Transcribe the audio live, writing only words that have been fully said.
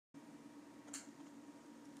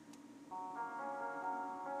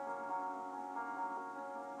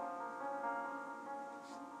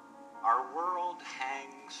Our world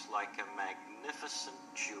hangs like a magnificent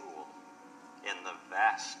jewel in the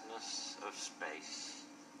vastness of space.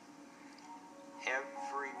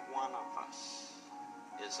 Every one of us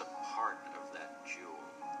is a part of that jewel,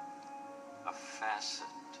 a facet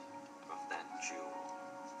of that jewel.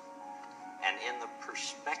 And in the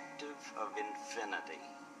perspective of infinity,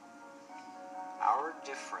 our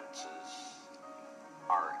differences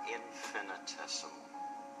are infinitesimal.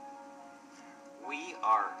 We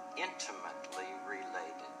are intimately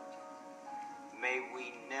related. May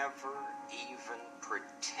we never even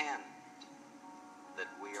pretend that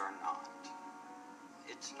we are not.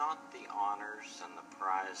 It's not the honors and the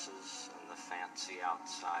prizes and the fancy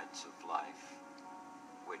outsides of life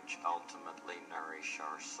which ultimately nourish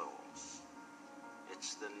our souls.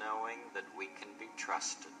 It's the knowing that we can be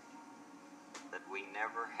trusted, that we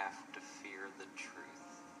never have to fear the truth,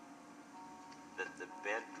 that the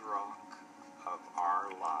bedrock of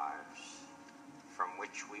our lives from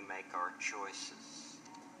which we make our choices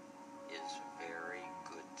is very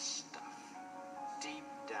good stuff. Deep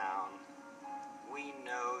down, we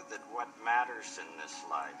know that what matters in this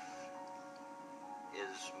life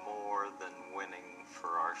is more than winning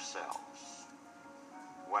for ourselves.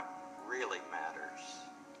 What really matters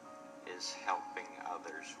is helping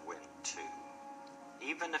others win too,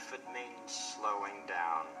 even if it means slowing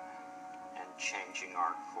down and changing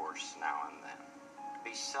our course now and then.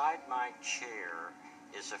 Beside my chair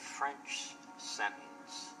is a French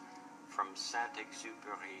sentence from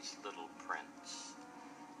Saint-Exupéry's Little Prince.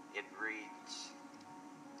 It reads,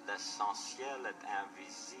 "L'essentiel est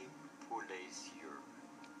invisible pour les yeux."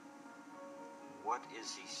 What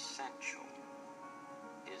is essential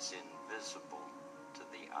is invisible to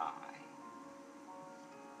the eye.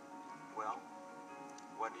 Well,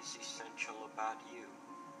 what is essential about you?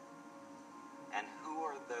 And who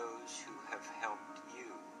are those who have helped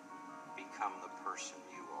you become the person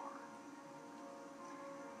you are?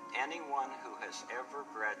 Anyone who has ever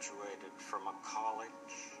graduated from a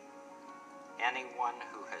college, anyone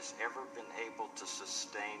who has ever been able to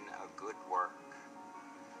sustain a good work,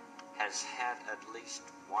 has had at least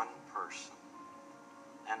one person,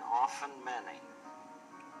 and often many,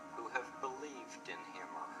 who have believed in him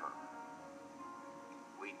or her.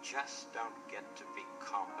 We just don't get to be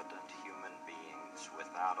competent human beings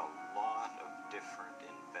without a lot of different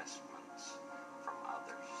investments from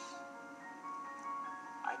others.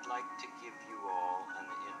 I'd like to give you all an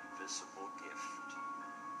invisible gift.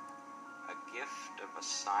 A gift of a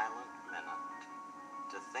silent minute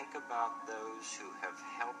to think about those who have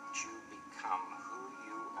helped you become who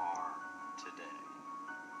you are today.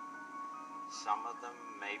 Some of them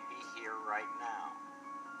may be here right now.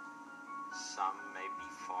 Some may be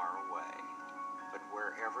far away. But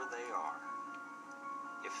wherever they are,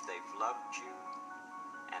 if they've loved you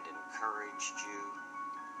and encouraged you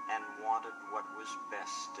and wanted what was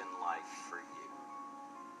best in life for you,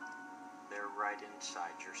 they're right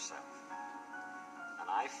inside yourself. And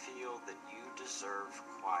I feel that you deserve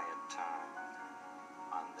quiet time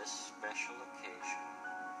on this special occasion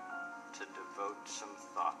to devote some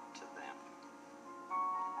thought to them.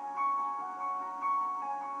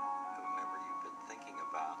 Whomever you've been thinking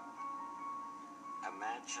about,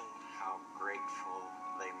 imagine how grateful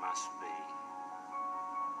they must be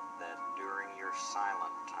that during your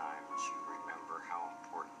silent times you remember how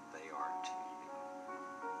important they are to you.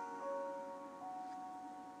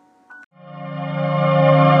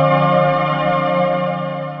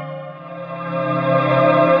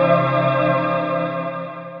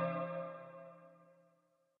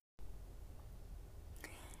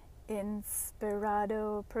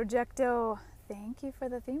 Inspirado Projecto. Thank you for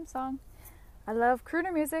the theme song. I love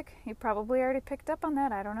crooner music. You probably already picked up on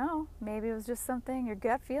that. I don't know. Maybe it was just something, your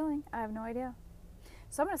gut feeling. I have no idea.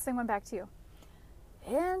 So I'm going to sing one back to you.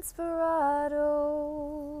 Inspirado,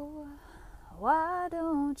 why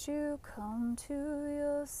don't you come to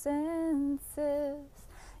your senses?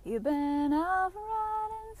 You've been out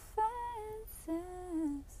riding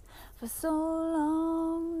fences for so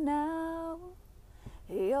long now.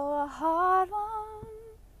 You're a hard one,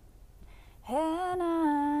 and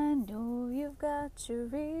I know you've got your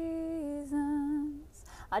reasons.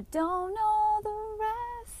 I don't know the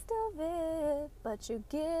rest of it, but you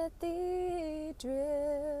get the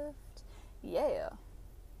drift. Yeah.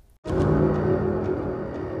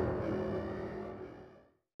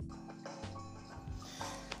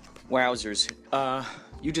 Wowzers.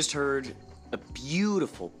 You just heard a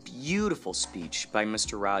beautiful, beautiful speech by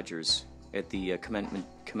Mr. Rogers at the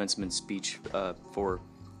commencement speech for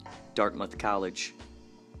Dartmouth College.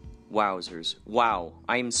 Wowzers. Wow.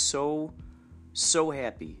 I am so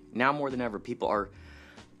happy. Now more than ever, people are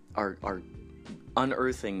are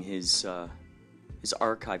unearthing his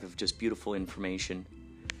archive of just beautiful information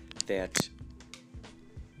that,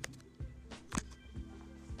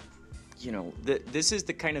 you know, this is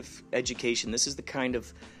the kind of education, this is the kind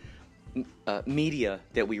of media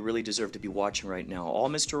that we really deserve to be watching right now. All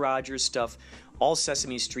Mr. Rogers stuff, all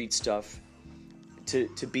Sesame Street stuff,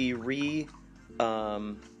 to be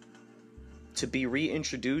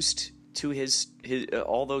reintroduced to his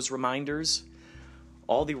all those reminders,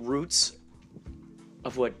 all the roots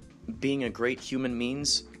of what being a great human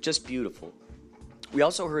means. Just beautiful. We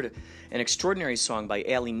also heard an extraordinary song by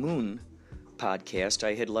Allie Moon podcast.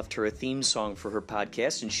 I had left her a theme song for her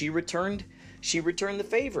podcast, and she returned the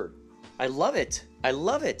favor. I love it. I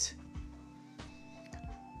love it.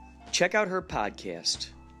 Check out her podcast.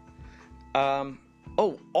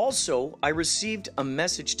 Also, I received a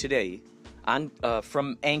message today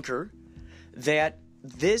from Anchor that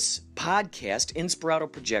this podcast, Inspirato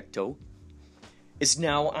Projecto, is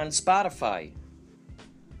now on Spotify.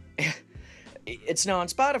 It's now on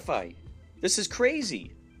Spotify. This is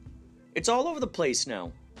crazy. It's all over the place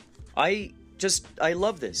now. I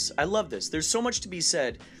love this. I love this. There's so much to be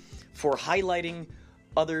said for highlighting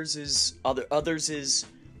others'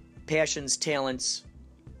 passions, talents,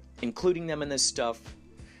 including them in this stuff.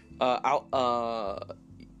 I'll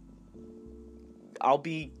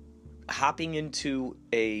be hopping into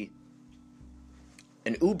an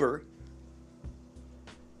Uber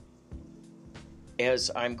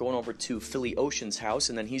as I'm going over to Philly Ocean's house,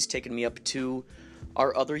 and then he's taking me up to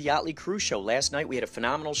our other Yachtly Cruise show. Last night we had a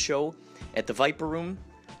phenomenal show at the Viper Room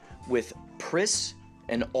with Pris,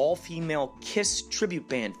 an all-female Kiss tribute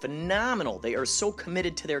band. Phenomenal. They are so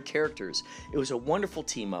committed to their characters. It was a wonderful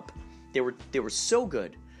team-up. They were so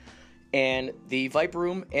good. And the Viper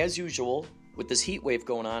Room, as usual, with this heat wave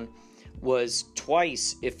going on, was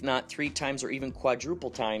twice, if not 3 times, or even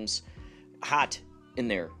quadruple times hot in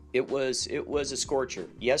there. It was a scorcher.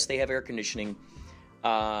 Yes, they have air conditioning.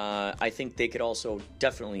 I think they could also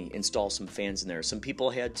definitely install some fans in there. Some people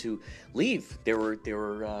had to leave. They were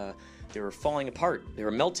falling apart. They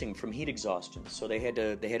were melting from heat exhaustion, so they had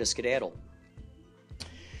to skedaddle.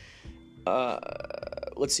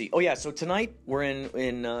 Let's see. Oh yeah, so tonight we're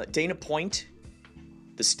in Dana Point,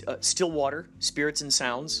 the Stillwater Spirits and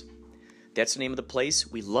Sounds. That's the name of the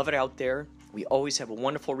place. We love it out there. We always have a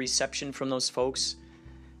wonderful reception from those folks.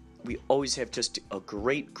 We always have just a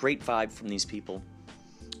great vibe from these people.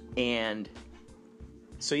 And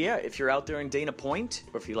so yeah, if you're out there in Dana Point,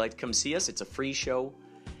 or if you'd like to come see us, it's a free show.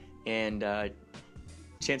 And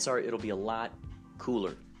chances are it'll be a lot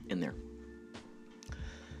cooler in there.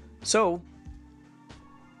 So,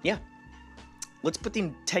 yeah, let's put the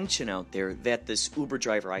intention out there that this Uber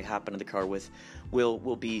driver I hop into the car with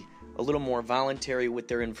will be a little more voluntary with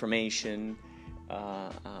their information.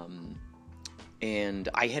 And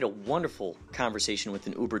I had a wonderful conversation with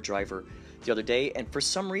an Uber driver the other day, and for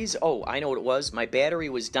some reason, I know what it was. My battery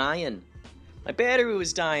was dying.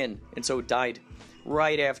 And so it died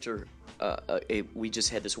right after we just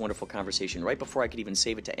had this wonderful conversation. Right before I could even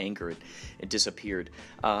save it to Anchor, it disappeared.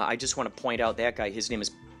 I just want to point out that guy. His name is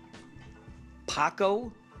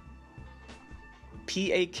Paco,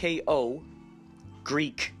 P-A-K-O,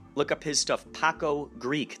 Greek. Look up his stuff, Paco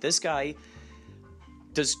Greek. This guy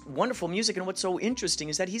does wonderful music, and what's so interesting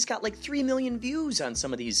is that he's got like 3 million views on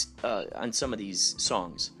some of these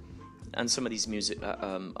songs, on some of these music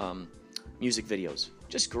videos.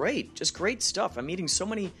 Just great stuff. I'm meeting so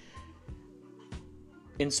many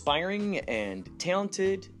inspiring and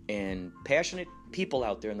talented and passionate people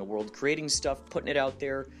out there in the world, creating stuff, putting it out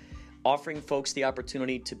there, offering folks the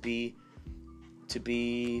opportunity to be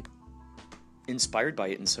inspired by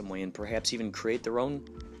it in some way, and perhaps even create their own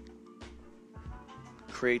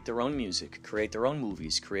music, create their own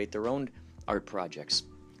movies, create their own art projects.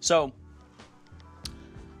 So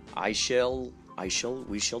we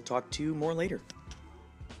shall talk to you more later.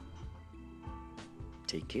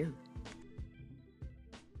 Take care.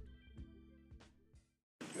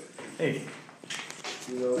 Hey.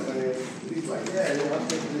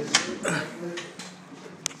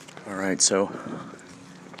 All right, so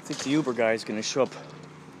I think the Uber guy is going to show up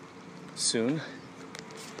soon.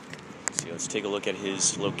 Let's take a look at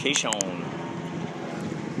his location.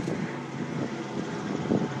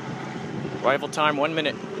 Arrival time, 1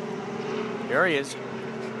 minute. There he is.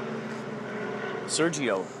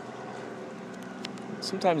 Sergio.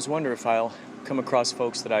 Sometimes wonder if I'll come across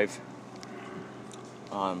folks that I've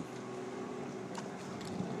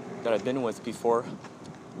been with before.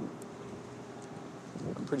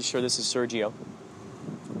 I'm pretty sure this is Sergio.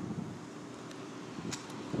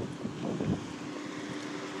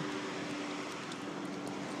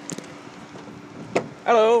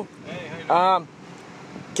 Hello. Hey, how you doing?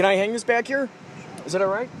 Can I hang this back here? Is that all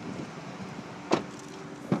right?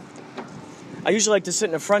 I usually like to sit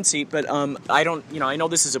in the front seat, but I don't. I know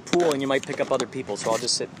this is a pool, and you might pick up other people, so I'll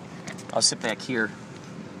sit back here.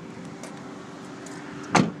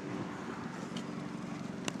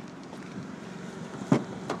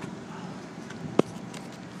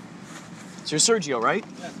 So you're Sergio, right?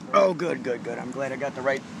 Yes. Oh, good. I'm glad I got the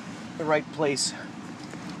right place.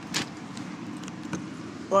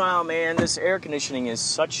 Wow, man, this air conditioning is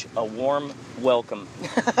such a warm welcome.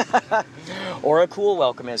 Or a cool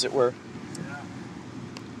welcome, as it were. Yeah.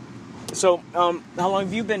 So, how long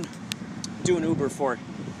have you been doing Uber for?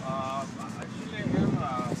 Actually, I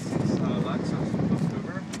have since last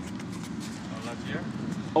October last year.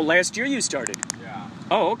 Oh, last year you started? Yeah.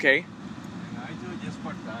 Oh, okay. And I do it just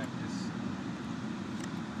part time, just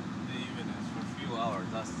the evenings for a few hours.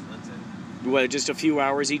 That's it. What, just a few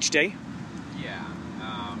hours each day? Yeah.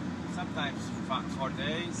 Sometimes 4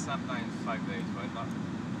 days, sometimes 5 days, but not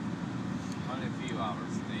only a few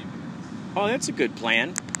hours in the evenings. Oh, that's a good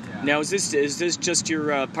plan. Yeah. Now, is this just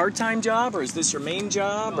your part-time job, or is this your main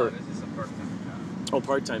job? No, Or this is a part-time job. oh,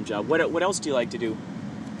 part-time job. What else do you like to do?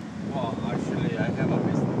 Well, actually, I have a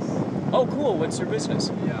business. Oh, cool. What's your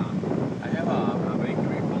business? Yeah. I have a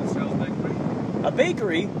bakery, wholesale bakery. A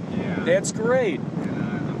bakery? Yeah. That's great.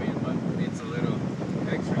 And but it's a little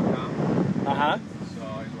extra income. Uh-huh. So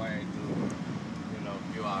it's why I do, a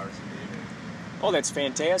few hours in the evening. Oh, that's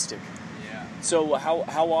fantastic. Yeah. So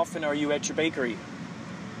how often are you at your bakery?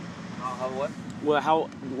 How what? Well,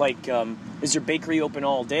 is your bakery open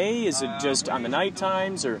all day? Is it just on the night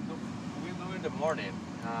times, or? We do in the morning,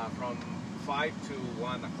 from 5 to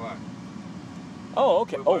 1 o'clock. Oh,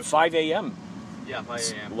 okay. Oh, 5 a.m. Yeah,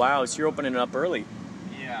 5 a.m. Wow, so you're opening up early.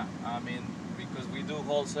 Yeah, because we do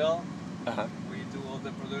wholesale, Uh-huh. we do all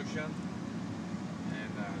the production,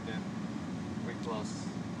 and then we close.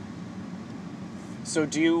 So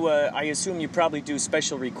do you, I assume you probably do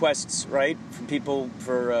special requests, right? From people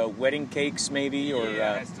for wedding cakes, maybe, or...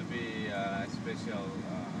 Yeah, it has to be special,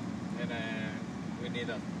 and we need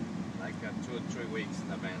 2 or 3 weeks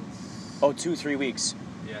in advance. Oh, 2-3 weeks.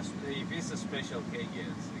 Yes, if it's a special cake, yes,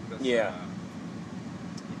 because Yeah.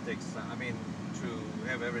 it takes, to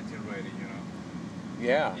have everything ready,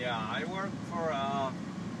 Yeah. Yeah, I work for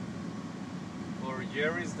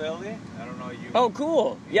Jerry's Deli. I don't know you. Oh,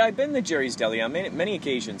 cool. Yeah, I've been to Jerry's Deli on many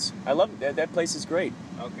occasions. I love it. That place is great.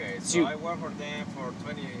 Okay, So so you- I work for them for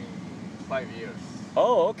 25 years.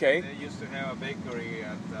 Oh, okay. They used to have a bakery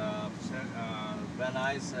at Van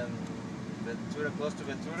Nuys and Ventura, close to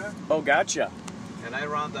Ventura, Oh, gotcha. and I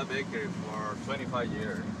ran that bakery for 25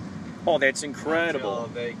 years. Oh, that's incredible.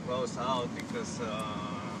 Until they closed out because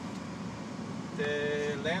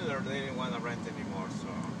the landlord didn't want to rent anymore, so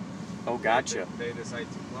Oh, gotcha. they decided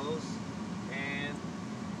to close, and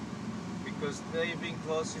because they've been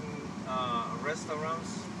closing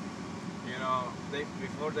restaurants,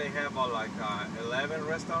 before they have 11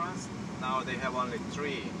 restaurants, now they have only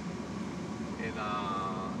 3 in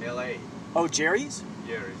LA. Oh, Jerry's?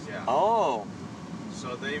 Jerry's, yeah. Oh.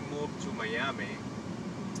 So they moved to Miami,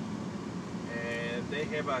 and they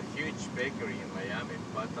have a huge bakery in Miami,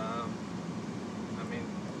 but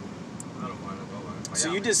I don't want to go to Miami.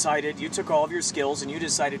 So you took all of your skills and you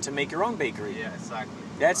decided to make your own bakery. Yeah, exactly.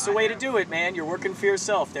 That's the I way to have- do it, man. You're working for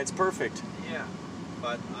yourself. That's perfect. Yeah,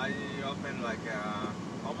 but I opened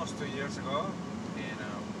almost 2 years ago, and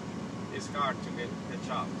it's hard to get a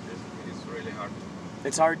job. It's really hard.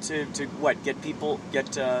 It's hard to get people,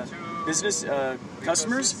 To- business, because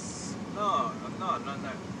customers? No, not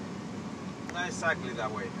exactly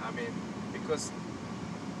that way. Because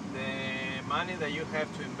the money that you have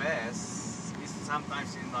to invest is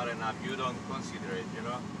sometimes not enough. You don't consider it,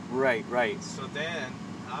 Right. So then,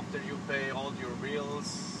 after you pay all your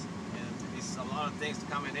bills, and it's a lot of things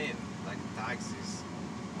coming in, like taxes,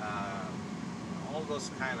 all those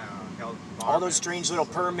kind of health. All those strange little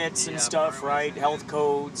permits and Yeah, stuff, permits, right? and Health then-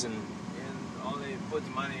 codes and... And only put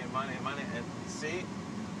money, and see,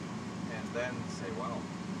 and then say, wow.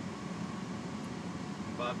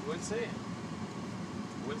 But we'll see.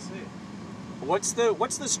 What's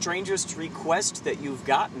the strangest request that you've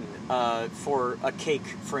gotten for a cake,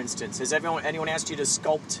 for instance? Has anyone asked you to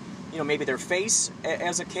sculpt, maybe their face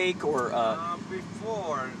as a cake, or?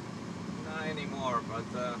 Before, not anymore. But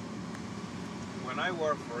when I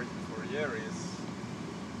worked for Jerry's,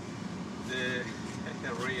 the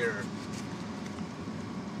rear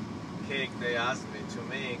cake they asked me to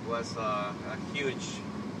make was a huge,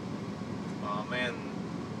 how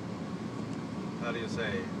do you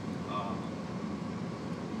say?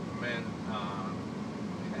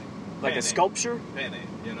 Like a sculpture? Penny,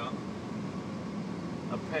 you know?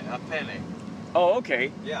 A penny. Oh,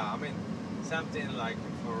 okay. Yeah, I mean, something like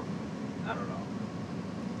for, I don't know.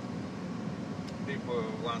 People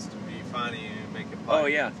wants to be funny, make a party, Oh,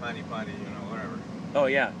 yeah. funny party, you know, whatever. Oh,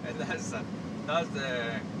 yeah. And that's the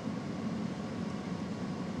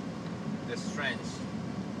strange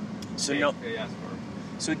So cake no. they ask for.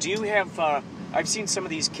 So do you have? I've seen some of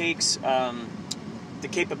these cakes. The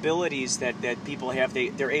capabilities that people have,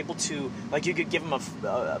 they're able to, like, you could give them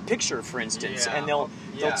a picture, for instance, Yeah. and they'll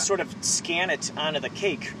Yeah. sort of scan it onto the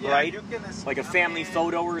cake, Yeah, right? you can, Like a family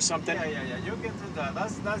photo or something. Yeah. You can do that.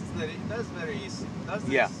 That's very easy. That's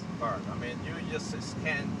the Yeah. easy part. I mean, you just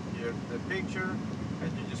scan the picture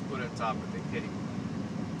and you just put it on top of the cake,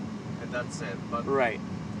 and that's it. But Right.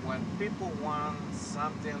 when people want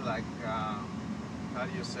something like, how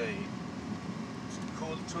do you say,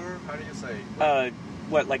 sculpture? How do you say?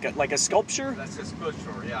 What, like a sculpture? That's a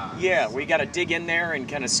sculpture, yeah. Yeah, we got to dig in there and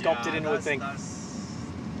kind of sculpt it into a thing.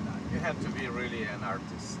 You have to be really an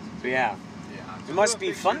artist. Yeah. Yeah. It must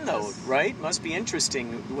be fun though, right? Must be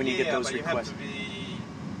interesting when you get those but requests. You have to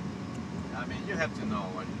be, I mean, you have to know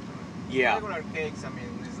what you're doing. Yeah. Regular cakes, I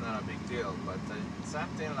mean, it's not a big deal, but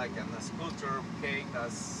something like a sculpture cake,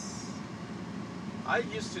 I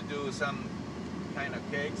used to do some kind of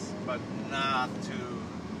cakes, but not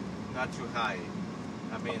too high.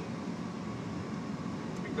 I mean,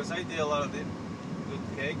 because I did a lot of good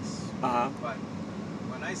cakes, Uh-huh. but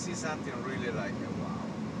when I see something really like, wow,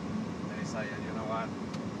 then I say, you know what,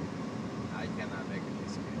 I cannot make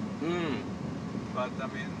this cake. Mm. But I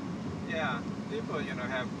mean, yeah, people,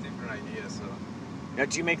 have different ideas. So Now,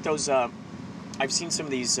 do you make those? I've seen some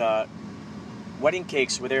of these wedding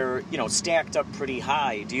cakes where they're stacked up pretty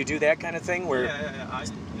high. Do you do that kind of thing? Where? yeah. I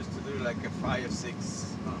used to do like a 5 or 6.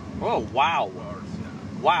 Oh wow! Hours,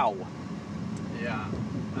 Wow! yeah.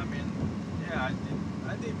 I mean, yeah,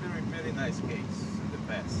 I did very nice cakes in the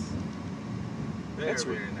past. Very nice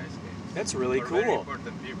cakes. That's really For cool. Very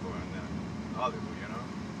important people in Hollywood,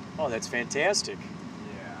 Oh, that's fantastic.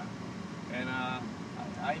 Yeah. And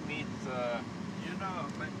I meet,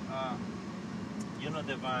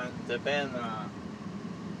 the band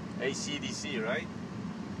AC/DC, right?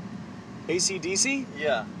 AC/DC?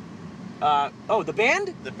 Yeah. Oh, the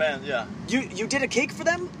band? The band, yeah. You did a cake for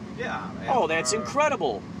them? Yeah. Oh, that's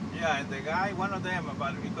incredible. Yeah, and the guy, one of them,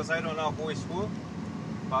 but because I don't know who is who,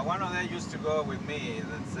 but one of them used to go with me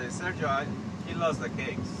and say, Sergio, he loves the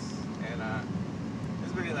cakes, and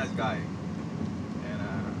he's a really nice guy. And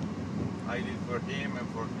I did for him and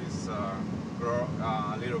for his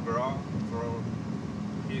little girl,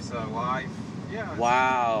 for his wife. Yeah.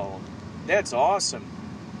 Wow, that's awesome.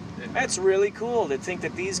 That's really cool to think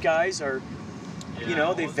that these guys are, they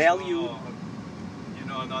also, value.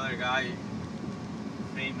 Another guy,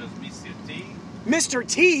 famous Mr. T. Mr.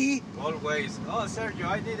 T? Always, oh, Sergio,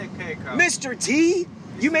 I did a cake. Mr. T?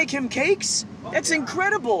 You make him cakes? Oh, That's yeah.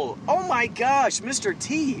 incredible. Oh my gosh, Mr.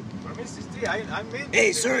 T. For Mr. T, I made.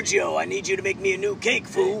 Hey, Sergio, I need you to make me a new cake,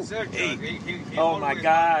 fool. Hey, Sergio, Hey. he Oh my always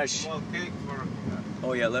gosh. had a small cake for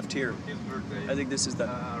Oh yeah, left here. his birthday. I think this is the.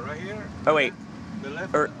 Right here. Oh wait. The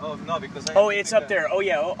left. Or- Oh no, because I. Oh, have to it's pick up there. Oh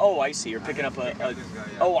yeah. Oh, I see. You're picking up have to a. pick up this guy,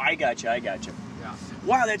 yeah. Oh, I got you. Yeah.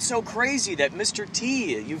 Wow, that's so crazy that Mr.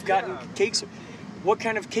 T. You've gotten Yeah, cakes. Mr. T. What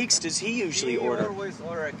kind of cakes does he usually He order? always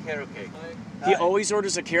order a carrot cake. He always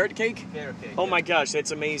orders a carrot cake. Carrot cake. Oh yeah. my gosh,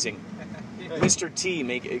 that's amazing. Mr. T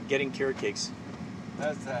getting carrot cakes.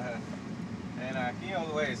 That's and he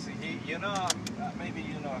always maybe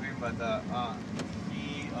you know him, but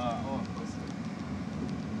he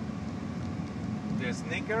the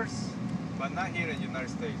Snickers, but not here in the United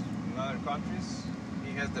States. In other countries,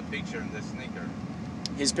 he has the picture in the Snicker.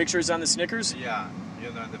 His picture's on the Snickers? Yeah,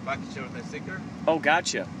 the package of the Snicker. Oh,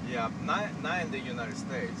 gotcha. Yeah, not in the United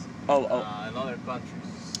States. Oh. In other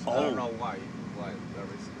countries. I Oh. don't know why there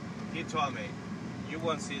is. He told me, you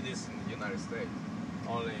won't see this in the United States.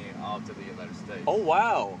 Only out of the United States. Oh,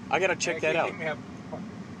 wow. I gotta check that out. He gave me a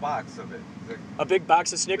box of it. A big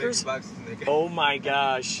box of Snickers? Big box of Snickers. Oh my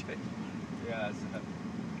gosh. Yes.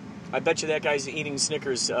 I bet you that guy's eating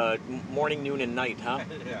Snickers morning, noon, and night, huh?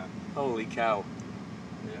 Yeah. Holy cow.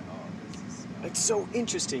 Yeah. Oh, this is. It's so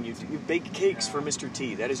interesting. You bake cakes Yeah. for Mr.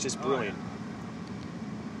 T. That is just brilliant.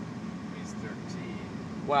 Mr. T.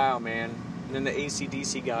 Wow, man. And then the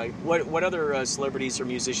AC/DC guy. What other celebrities or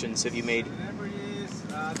musicians have you made? Celebrities.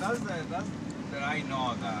 That's that I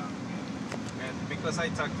know that, and because I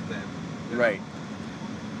talk to them. you know. Right.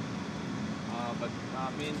 But I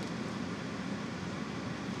mean,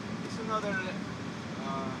 it's another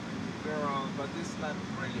girl, but it's not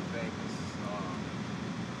really famous.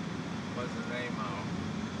 What's the name?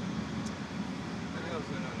 else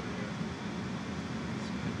going on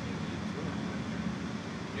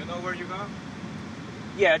here? You know where you go?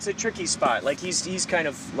 Yeah, it's a tricky spot. Like he's kind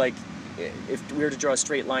of like, if we were to draw a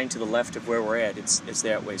straight line to the left of where we're at, it's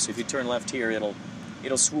that way. So if you turn left here, it'll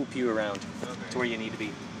swoop you around to where you need to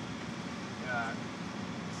be. Yeah,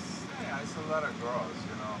 it's a lot of girls,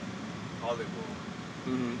 you know, Hollywood.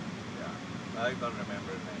 Mm-hmm. Yeah, I don't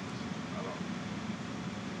remember names. I don't.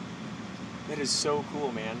 That is so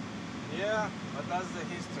cool, man. Yeah, but that's the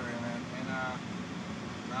history, man. And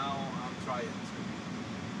now I'm trying to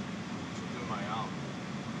do my own.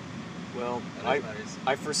 Well,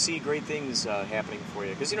 I foresee great things happening for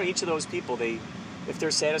you. Because, you know, each of those people, if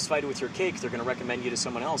they're satisfied with your cake, they're going to recommend you to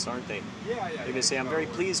someone else, aren't they? Yeah. They're going to say, I'm very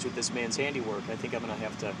pleased with this man's handiwork. I think I'm going to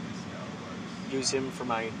have to use him for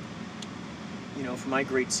my, you know, for my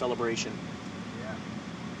great celebration. Yeah.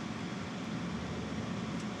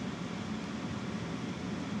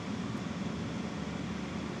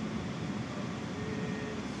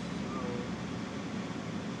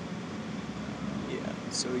 Yeah,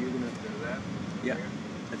 so you're going to... Yeah,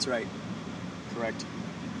 that's right. Correct.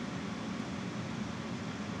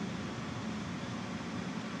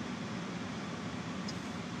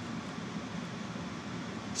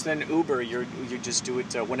 So then Uber, you just do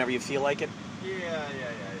it whenever you feel like it? Yeah. You know,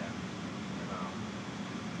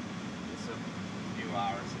 it's a few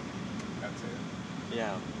hours. That's it.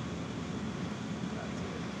 Yeah.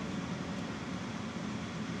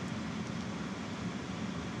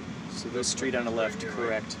 So this street on the left,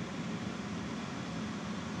 correct.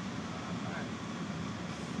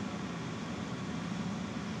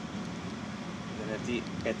 And then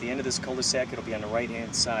at the end of this cul-de-sac, it'll be on the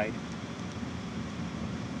right-hand side.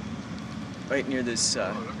 Right near this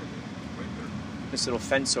this little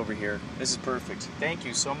fence over here. This is perfect. Thank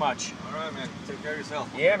you so much. All right, man. Take care of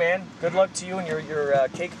yourself. Yeah, man. Good luck to you and your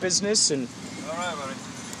cake business. And all right, buddy.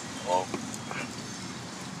 well,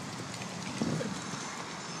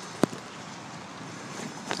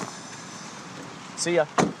 see ya.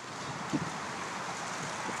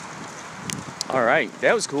 All right,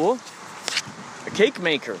 that was cool. A cake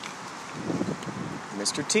maker.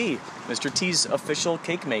 Mr. T. Mr. T's official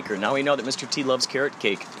cake maker. Now we know that Mr. T loves carrot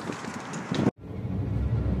cake.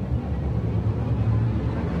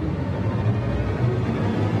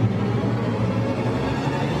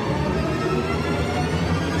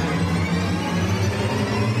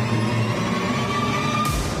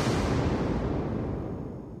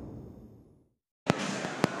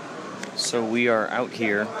 So we are out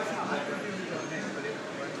here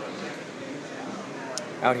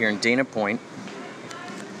in Dana Point.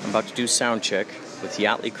 I'm about to do sound check with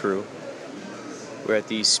Yachtly Crew. We're at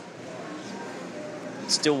the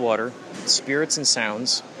Stillwater Spirits and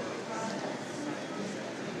Sounds.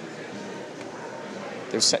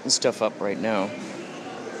 They're setting stuff up right now.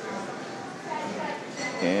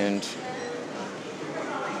 And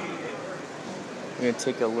I'm going to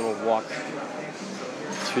take a little walk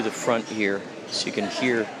through the front here so you can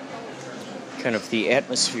hear kind of the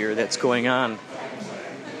atmosphere that's going on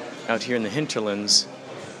out here in the hinterlands.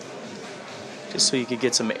 Just so you could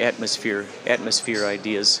get some atmosphere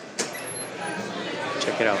ideas.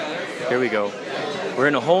 Check it out. Here we go. We're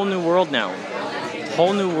in a whole new world now.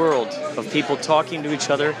 Whole new world of people talking to each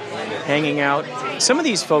other, hanging out. Some of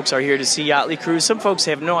these folks are here to see Yachtly Crew. Some folks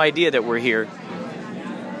have no idea that we're here.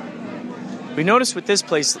 We noticed with this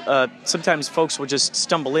place, sometimes folks will just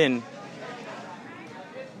stumble in.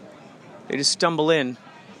 They just stumble in,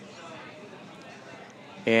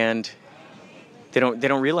 and they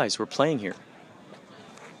don't realize we're playing here.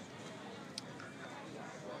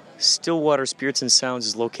 Stillwater Spirits and Sounds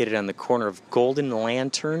is located on the corner of Golden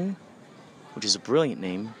Lantern, which is a brilliant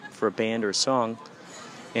name for a band or a song,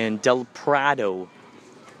 and Del Prado.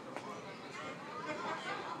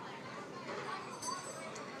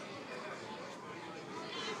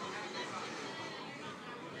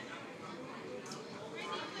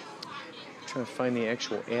 I'm trying to find the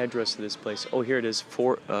actual address of this place. Oh, here it is.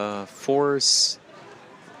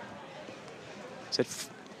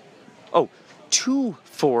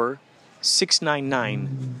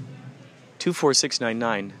 24699.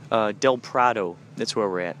 24699. Del Prado. That's where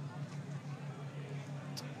we're at.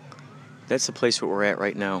 That's the place where we're at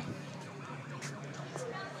right now.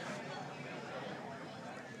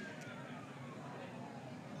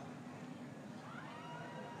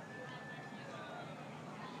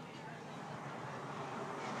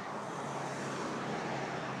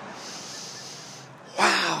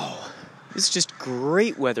 It's just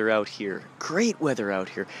great weather out here. Great weather out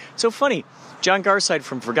here. So funny, John Garside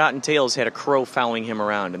from Forgotten Tales had a crow following him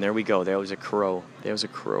around, and there we go. There was a crow. There was a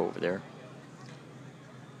crow over there.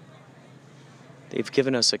 They've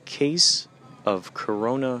given us a case of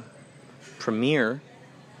Corona Premier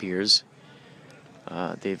beers.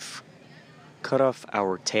 They've cut off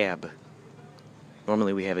our tab.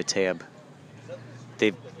 Normally we have a tab.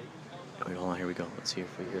 Wait, hold on, here we go. Let's see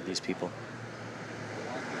if we hear these people.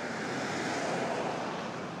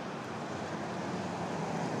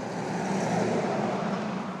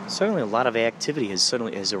 Suddenly a lot of activity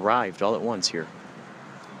has arrived all at once here.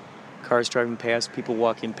 Cars driving past, people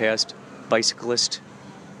walking past, bicyclist,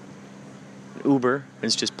 Uber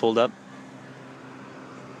has just pulled up.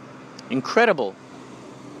 Incredible.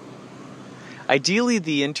 Ideally,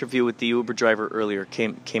 the interview with the Uber driver earlier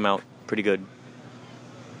came out pretty good.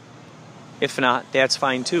 If not, that's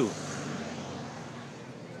fine too.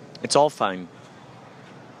 It's all fine.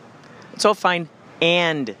 It's all fine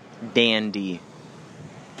and dandy.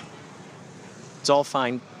 It's all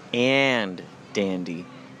fine and dandy.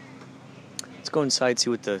 Let's go inside, see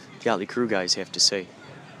what the Yachtly Crew guys have to say.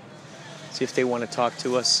 See if they want to talk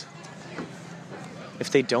to us. If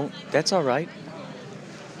they don't, that's all right.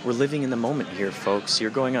 We're living in the moment here, folks. You're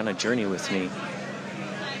going on a journey with me.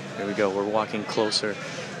 There we go. We're walking closer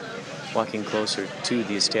to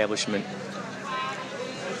the establishment.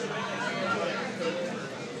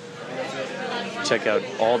 Check out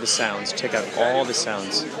all the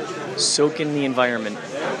sounds. Soak in the environment.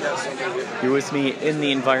 You're with me in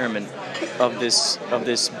the environment of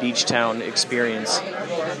this beach town experience.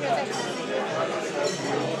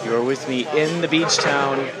 You're with me in the beach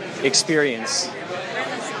town experience.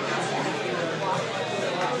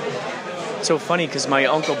 It's so funny because my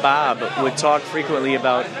Uncle Bob would talk frequently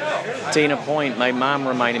about Dana Point. My mom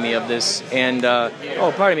reminded me of this, and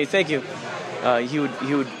pardon me, thank you. He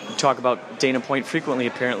would talk about Dana Point frequently,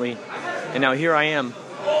 apparently, and now here I am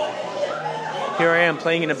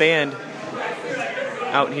playing in a band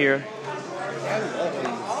out here.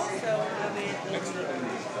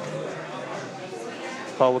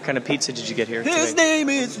 Paul, what kind of pizza did you get here today? His name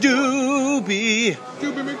is Doobie.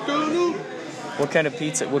 Doobie McDonald. What kind of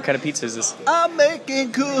pizza is this? I'm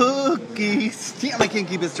making cookies. Damn, I can't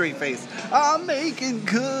keep a straight face. I'm making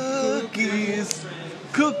cookies.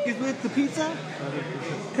 Cookies with the pizza.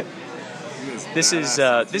 This is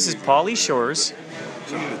Pauly Shores.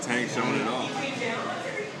 Show me the tank showing it off.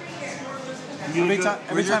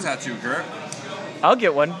 Every time. Tattoo, Kurt? I'll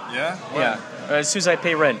get one. Yeah? Yeah. As soon as I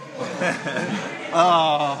pay rent.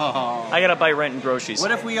 Oh. I gotta buy rent and groceries.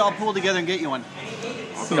 What if we all pull together and get you one?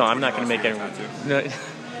 No, I'm not gonna make any. No.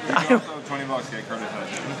 $20, get Kurt a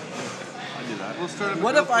tattoo. I do that. We'll start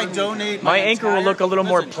What if I donate My anchor will look a little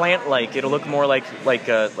more Listen. plant-like. It'll look more like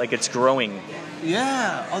it's growing.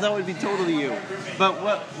 Yeah. Oh, that would be totally you. But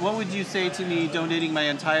what would you say to me donating my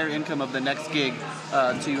entire income of the next gig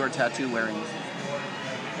to your tattoo wearing?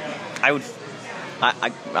 I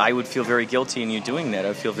would feel very guilty in you doing that. I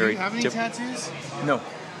would feel very. Do you have any tattoos?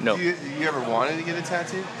 No. You ever wanted to get a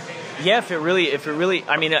tattoo? Yeah, if it really,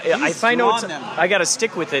 I mean, if I know I gotta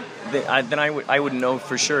stick with it, then I would know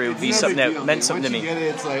for sure. It would be something that meant something to me. Once you get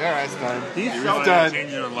it, it's like, all right, it's done. He's It's done.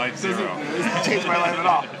 Change your life zero. It changed my life at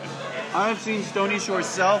all. I've seen Stony Shore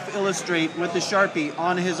self-illustrate with the Sharpie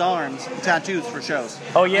on his arms tattoos for shows.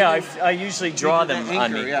 Oh yeah, I usually draw them Anchor,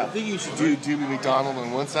 on me. Yeah. I think you should do Doobie McDonald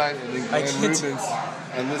on one side and then I Glenn can't- Rubens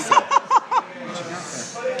on this side.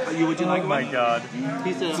 Would you like Oh my God!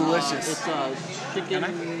 It's delicious. It's chicken.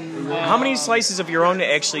 How many slices of your own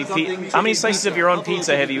How many slices of your own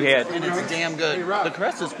pizza have you had? And it's damn good. The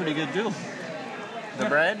crust is pretty good too. The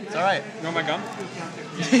bread, it's all right. You want my gum?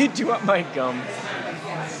 Do you want my gum?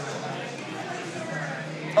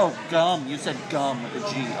 Oh, gum. You said gum with a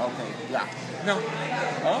G. Okay, yeah. No.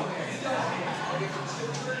 Oh?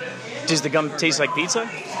 Does the gum taste like pizza?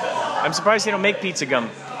 I'm surprised they don't make pizza gum.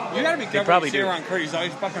 You gotta be careful probably when you do. sit around Kurt. He's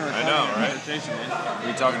always fucking retarded. I know, right? Conversation, man. Are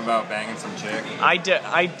you talking about banging some chick?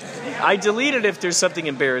 I delete it if there's something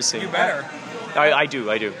embarrassing. You better. I do.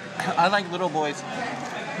 I like little boys.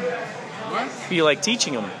 You like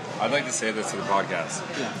teaching them. I'd like to say this to the podcast.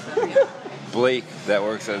 Yeah. Blake, that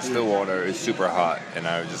works at Stillwater, is super hot, and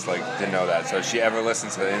I just didn't know that. So if she ever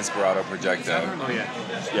listens to the Inspirato Projecto, Oh, yeah.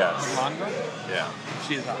 yes, Blonde girl? yeah.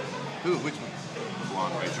 She is hot. Who? Which one?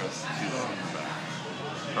 Blonde waitress. She's in the back.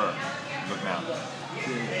 Her. Look now.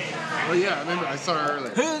 Oh yeah, I remember. I saw her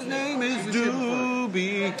earlier. His name is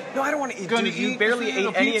Doobie. No, I don't want to eat. Gonna Dude, you eat barely this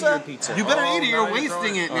little ate any of pizza? your pizza. You better Oh, eat it. now You're you're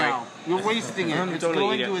wasting it throwing- now. You're wasting it. I'm It's totally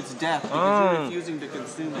going eat to it. its death because you're refusing to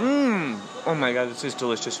consume it. Oh my God, this is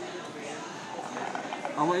delicious.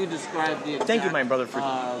 I want you to describe the exact, Thank you, my brother, for-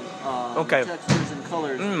 Okay. textures and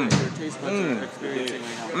colors that your taste buds are experiencing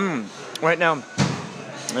right now. Right now,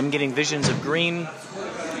 I'm getting visions of green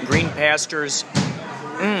pastures,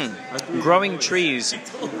 Growing trees.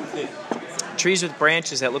 Trees with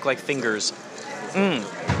branches that look like fingers.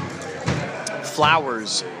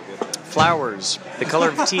 Flowers. Flowers. The color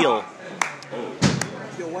of teal.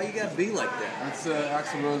 Yo, why you gotta be like that? That's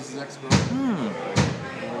Axl Rose's ex-girlfriend.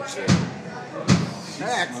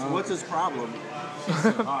 Max, what's his problem?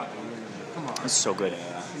 Hot. Come on. This is so good.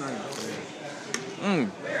 She's not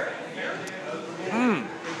even fair.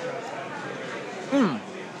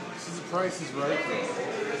 This is the Price is Right though.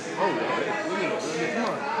 Oh, look at it. Come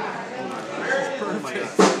on.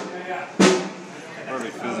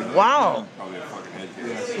 Perfect physical. Wow. Probably a fucking head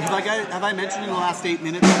case. Have I mentioned in the last 8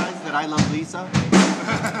 minutes, guys, that I love Lisa?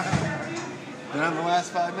 Then in the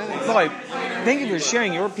last 5 minutes. Boy, thank you for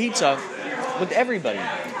sharing your pizza with everybody.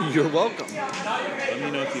 You're welcome. Let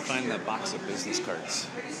me know if you find that box of business cards.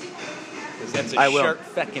 Because that's a I will. sharp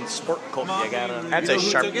feckin' sport coat you got on. That's You a know who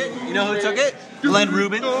sharp. took it? You know who took it? Glenn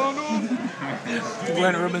Rubin.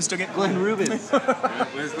 Glenn Rubens took it. Glenn Rubin.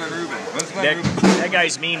 Where's Glenn Rubin? What's Glenn Rubin? That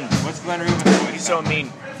guy's mean. What's Glenn Rubin? He's so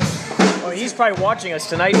mean. Well, he's probably watching us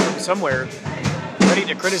tonight from somewhere, ready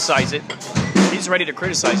to criticize it. He's ready to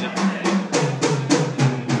criticize it.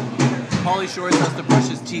 Pauly Shores has to brush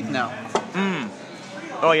his teeth now.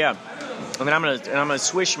 Oh yeah, and then I'm gonna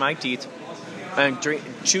swish my teeth and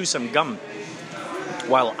chew some gum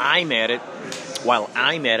while I'm at it.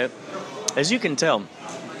 As you can tell,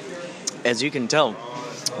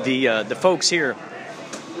 the folks here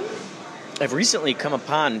have recently come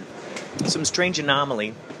upon some strange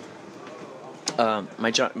anomaly.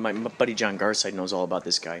 My buddy John Garside knows all about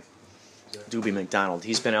this guy, Doobie McDonald.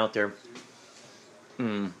 He's been out there.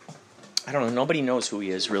 I don't know. Nobody knows who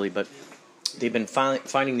he is really, but they've been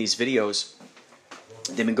finding these videos.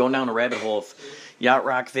 They've been going down a rabbit hole of yacht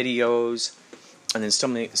rock videos, and then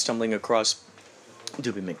stumbling across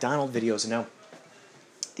Doobie McDonald videos, and now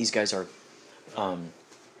these guys are. I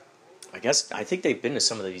think they've been to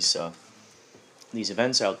some of these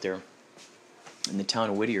events out there in the town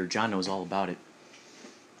of Whittier. John knows all about it.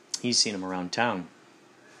 He's seen them around town,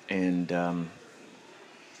 and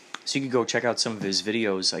so you can go check out some of his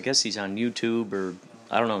videos. I guess he's on YouTube, or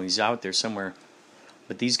I don't know. He's out there somewhere.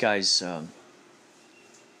 But these guys,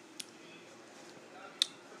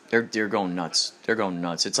 they're going nuts. They're going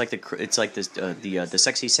nuts. It's like the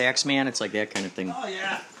sexy sax man. It's like that kind of thing. Oh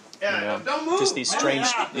yeah. You know? Don't move. Just these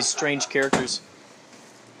strange characters.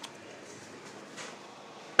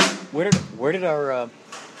 Where did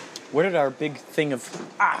our big thing of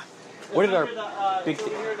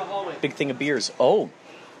big thing of beers? Oh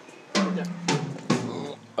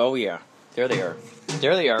yeah, there they are.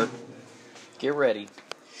 Get ready,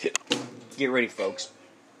 folks.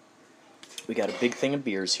 We got a big thing of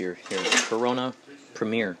beers here. Corona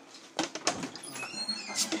Premier.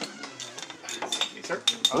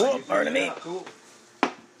 Oh, pardon me.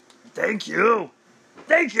 Thank you.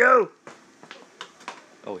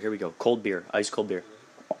 Oh, here we go. Cold beer. Ice cold beer.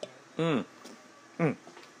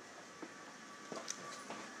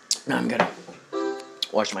 Now I'm gonna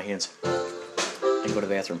wash my hands and go to the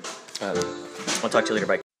bathroom. I'll talk to you later.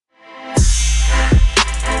 Bye.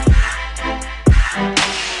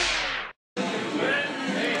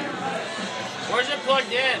 Where's it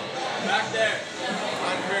plugged in? Back there.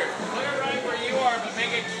 On here. Put it right where you are, but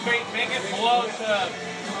make it straight. Make it below to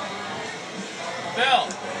Bill.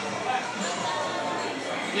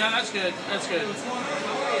 Yeah, that's good. That's good.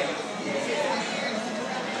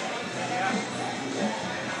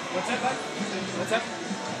 What's that, bud? What's that?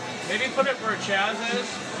 Maybe put it where Chaz is,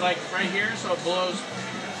 like right here, so it blows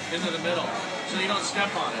into the middle, so you don't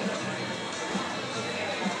step on it.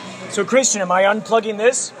 So, Christian, am I unplugging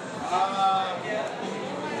this? What's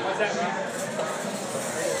that,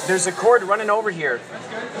 Rob? There's a cord running over here.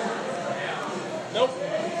 Nope.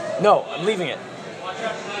 No, I'm leaving it.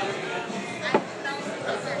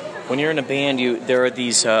 When you're in a band, there are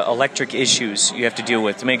these electric issues you have to deal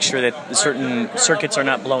with to make sure that certain circuits are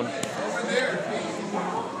not blown.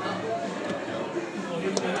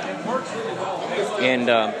 And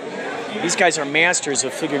these guys are masters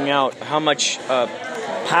of figuring out how much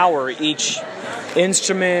power each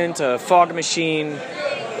instrument, fog machine,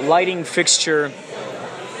 lighting fixture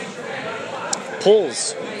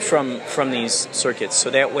pulls from these circuits.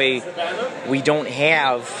 So that way we don't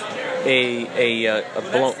have a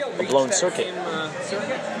blown circuit.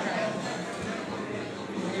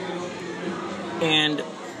 And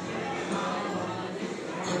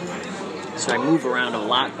so I move around a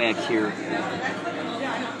lot back here.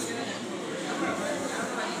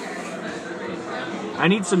 I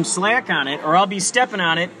need some slack on it, or I'll be stepping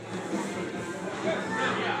on it.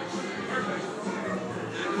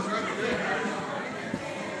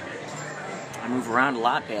 I'm move around a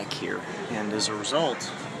lot back here, and as a result,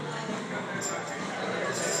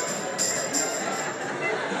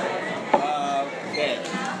 Okay.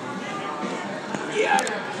 yeah.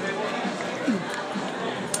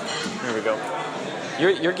 There we go.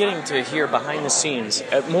 You're getting to hear behind the scenes,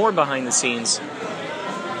 more behind the scenes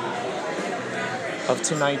of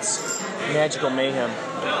tonight's Magical Mayhem.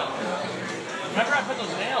 Remember I put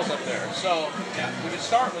those nails up there, so we can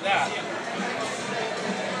start with that.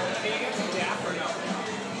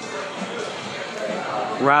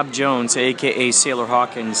 Rob Jones, aka Sailor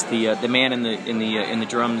Hawkins, the man in the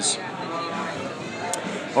drums.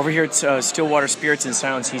 Over here at Stillwater Spirits and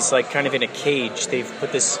Sounds, he's like kind of in a cage. They've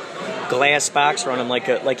put this glass box around him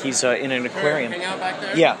like he's in an aquarium. Hang out back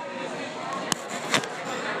there? Yeah.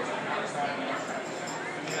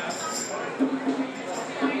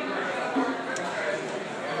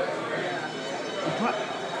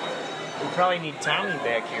 We probably need Tommy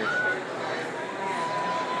back here.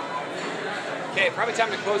 Okay, probably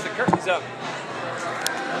time to close the curtains up.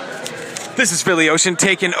 This is Philly Ocean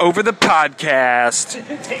taking over the podcast.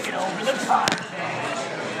 Taking over the podcast.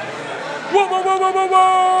 Whoa, whoa, whoa, whoa, whoa,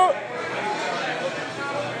 whoa!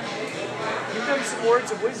 Give them some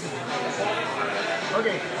words of wisdom.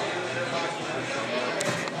 Okay.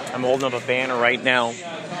 I'm holding up a banner right now.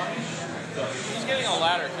 Who's getting a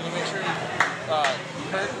ladder? Can you make sure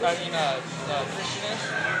Christian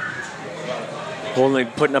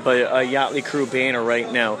is? Putting up a Yachtly Crew banner right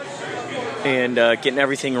now. And getting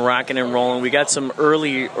everything rocking and rolling. We got some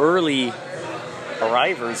early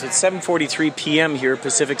arrivers. It's 7:43 p.m. here,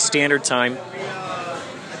 Pacific Standard Time.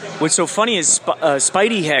 What's so funny is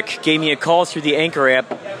Spidey Heck gave me a call through the Anchor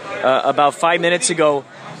app about 5 minutes ago,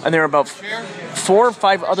 and there are about 4 or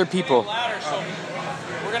 5 other people. Ladder, so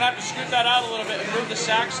we're gonna have to scoot that out a little bit and move the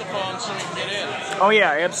saxophone so we can get in. Oh yeah,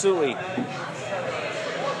 absolutely.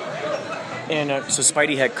 And so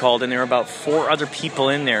Spidey Heck called, and there are about 4 other people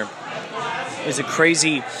in there. It's a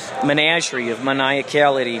crazy menagerie of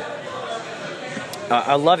maniacality.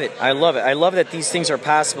 I love it. I love it. I love that these things are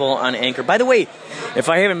possible on Anchor. By the way, if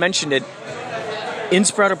I haven't mentioned it,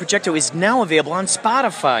 Inspirato Projecto is now available on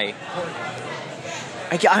Spotify.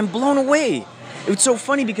 I'm blown away. It's so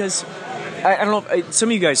funny because, I don't know, if some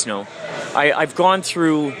of you guys know, I've gone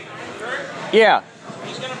through, yeah.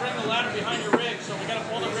 He's going to bring the ladder behind your rig, so we got to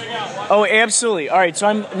pull the rig out. Oh, absolutely. All right, so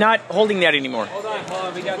I'm not holding that anymore. Hold on.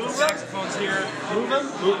 We got the saxophones here. Move them.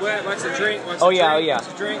 What's the drink? Oh yeah. Oh yeah.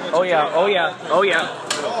 Always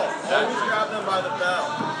grab them by the bell.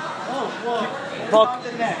 Paul,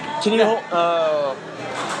 can you hold?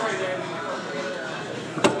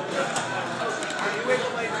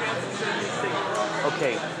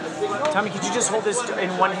 Okay. Tommy, could you just hold this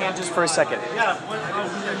in one hand just for a second? Yeah.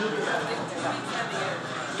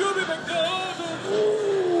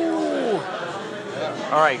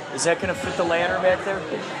 All right, is that going to fit the ladder back there?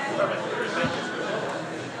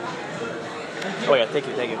 Oh yeah, thank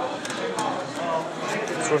you.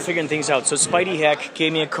 So we're figuring things out. So Spidey Heck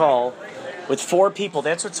gave me a call with 4 people.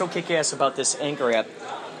 That's what's so kick-ass about this Anchor app.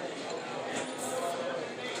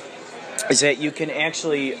 Is that you can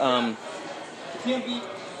actually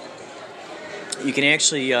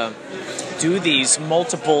do these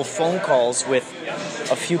multiple phone calls with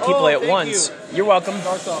a few people at once. You're welcome.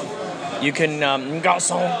 You can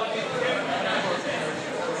garçon.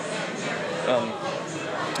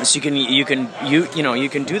 So you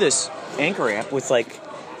can do this Anchor app with like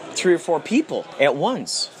 3 or 4 people at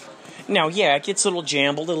once. Now, yeah, it gets a little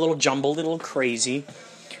jumbled, a little crazy.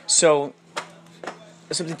 So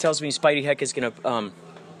something tells me Spidey Heck is going to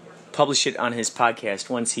publish it on his podcast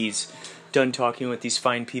once he's done talking with these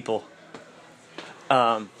fine people.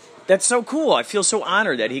 That's so cool. I feel so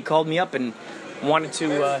honored that he called me up and wanted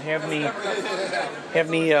to have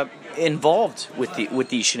me involved with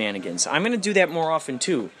these shenanigans. I'm going to do that more often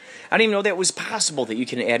too. I didn't even know that was possible, that you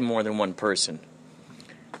can add more than one person.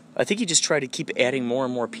 I think you just try to keep adding more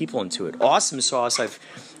and more people into it. Awesome Sauce and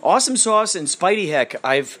Spidey Heck.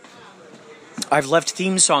 I've left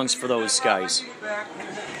theme songs for those guys,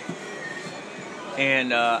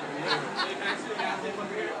 and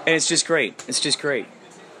it's just great. It's just great.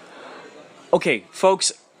 Okay,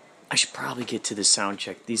 folks. I should probably get to the sound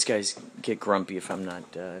check. These guys get grumpy if I'm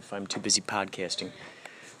too busy podcasting.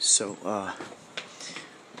 So, all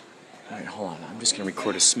right, hold on. I'm just gonna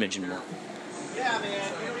record a smidgen more. Yeah,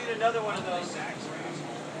 man. We don't need another one of those.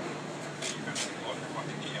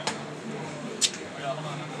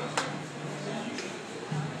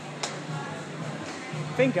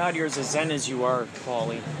 Thank God you're as zen as you are,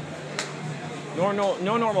 Paulie. No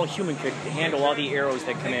normal human could handle all the arrows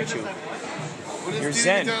that come at you. What does You're Steve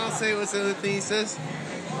zen. Donald say? What's the other thing he says?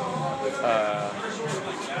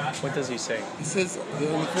 What does he say? He says on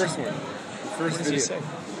the first one. The first What does he video. say?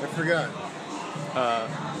 I forgot.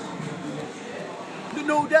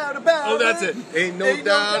 No doubt about it. Oh, that's it. Ain't no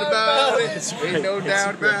doubt about it. That's Ain't right. no That's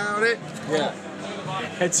doubt right. about it. Yeah.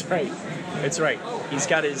 That's right. That's right. He's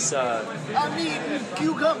got his. I'm eating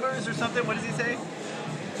cucumbers or something. What does he say?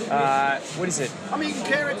 What is it? I'm eating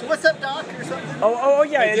carrots. What's up, Doc? Or something. Oh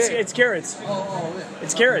yeah. Hey, Dave. It's carrots. Oh, yeah.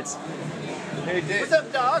 It's carrots. Hey, Dave. What's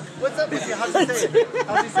up, Doc? What's up with you? How's he say it?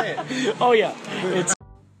 How's he say it? Oh yeah. It's.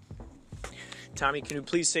 Tommy, can you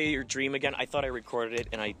please say your dream again? I thought I recorded it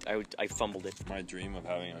and I fumbled it. My dream of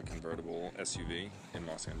having a convertible SUV in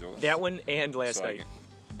Los Angeles. That one and last So I night. can-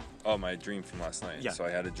 Oh, my dream from last night. Yeah. So I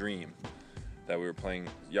had a dream that we were playing,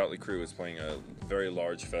 Yachtly Crew was playing a very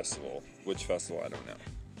large festival. Which festival, I don't know.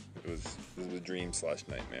 It was a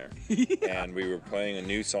dream/nightmare. And we were playing a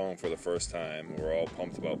new song for the first time. We were all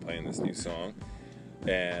pumped about playing this new song.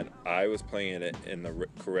 And I was playing it in the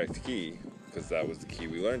correct key, because that was the key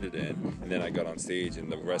we learned it in. And then I got on stage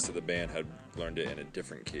and the rest of the band had learned it in a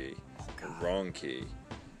different key, the wrong key.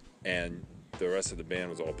 And the rest of the band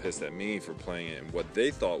was all pissed at me for playing it in what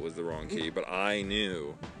they thought was the wrong key, but I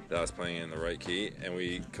knew that I was playing it in the right key, and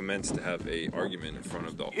we commenced to have a argument in front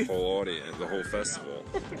of the whole audience, the whole festival,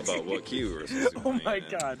 about what key we were supposed to be Oh playing my in.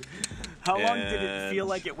 God. How long did it And- feel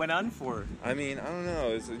like it went on for? I mean, I don't know.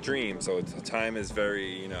 It's a dream, so time is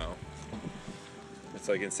very, it's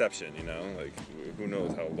like Inception, like who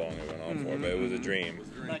knows how long it went on for, but it was a dream,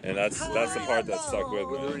 and that's the part that stuck with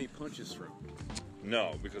Were there me. any punches from?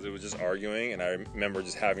 No, because it was just arguing, and I remember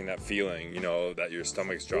just having that feeling, that your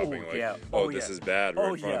stomach's dropping, like, yeah. oh, Oh, this yeah. is bad. We're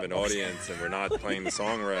Oh, in front of yeah. an Oh, audience, and we're not playing the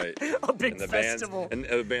song right. A big and the festival.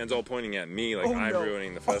 the band's all pointing at me like Oh, I'm no.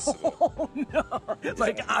 ruining the festival. Oh no!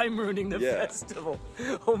 Like I'm ruining the Yeah. festival.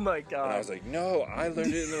 Oh my God! And I was like, no, I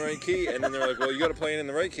learned it in the right key. And then they're like, well, you got to play it in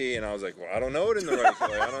the right key. And I was like, well, I don't know it in the right key.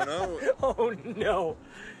 Like, I don't know. Oh no!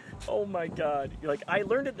 Oh my God! You're like, I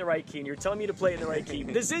learned it in the right key, and you're telling me to play it in the right key.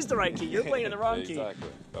 This is the right key. You're playing in the wrong key. Exactly.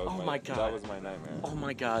 That was Oh my God. That was my nightmare. Oh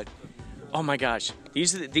my God! Oh my gosh!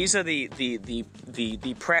 These are the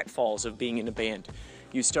pratfalls of being in a band.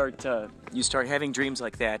 You start having dreams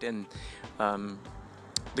like that, and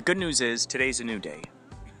the good news is today's a new day.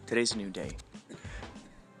 Today's a new day.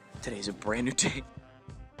 Today's a brand new day.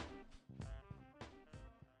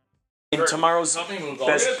 In tomorrow's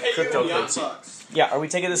best cryptocurrency. Yeah, are we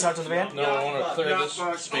taking this out to the van? No, I want to clear this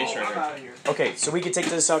space right here. Okay, so we can take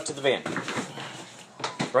this out to the van.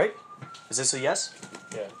 Right? Is this a yes?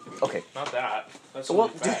 Yeah. Okay. Not that. That's a Well,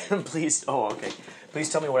 big bag. please. Oh, okay. Please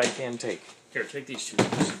tell me what I can take. Here, take these two.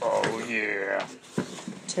 Oh, yeah.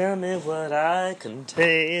 Tell me what I can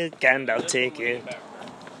take, and I'll take it.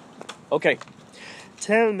 Okay.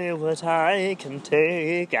 Tell me what I can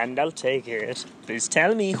take, and I'll take it. Please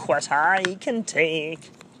tell me what I can take,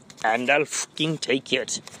 and I'll fucking take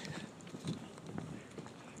it.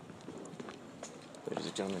 Ladies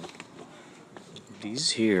and gentlemen,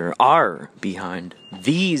 these here are behind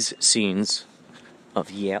these scenes of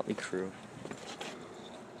Yachtly Crew.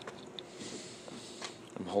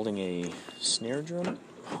 I'm holding a snare drum,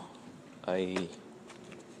 a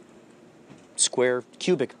square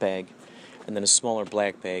cubic bag, and then a smaller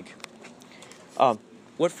black bag.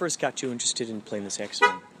 What first got you interested in playing the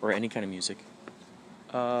saxophone or any kind of music?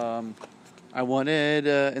 I wanted,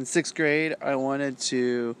 in 6th grade, I wanted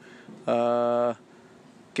to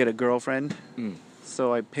get a girlfriend.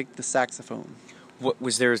 So I picked the saxophone. What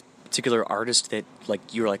was there a particular artist that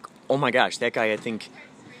you were like, oh my gosh, that guy? I think,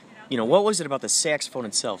 what was it about the saxophone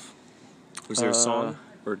itself? Was there a song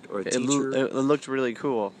or a teacher? It looked really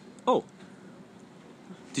cool. Oh.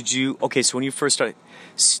 Did you? Okay, so when you first started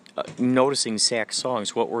noticing sax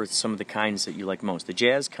songs, what were some of the kinds that you liked most? The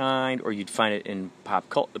jazz kind, or you'd find it in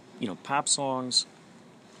pop songs?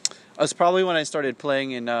 It was probably when I started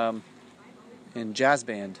playing in jazz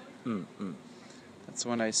band. That's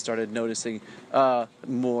when I started noticing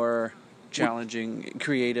more challenging,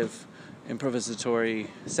 creative, improvisatory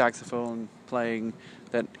saxophone playing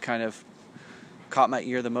that kind of caught my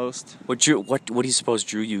ear the most. What do you suppose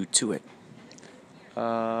drew you to it?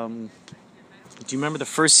 Do you remember the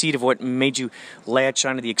first seed of what made you latch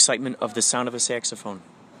onto the excitement of the sound of a saxophone?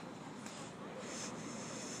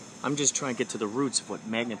 I'm just trying to get to the roots of what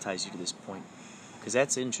magnetized you to this point, because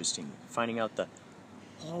that's interesting. Finding out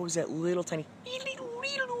was that little tiny,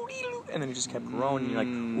 and then it just kept growing. And you're like,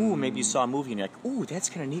 ooh, maybe you saw a movie and you're like, ooh, that's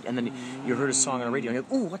kind of neat. And then you heard a song on the radio and you're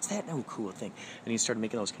like, ooh, what's that? Oh, cool thing. And you started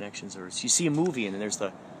making those connections. Or you see a movie and then there's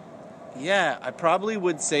the Yeah, I probably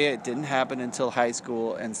would say it didn't happen until high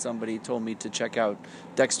school, and somebody told me to check out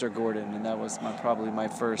Dexter Gordon, and that was probably my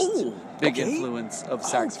first big influence of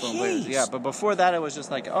saxophone players. Yeah, but before that, I was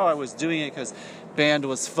just like, I was doing it because band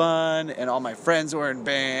was fun, and all my friends were in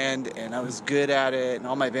band, and I was good at it, and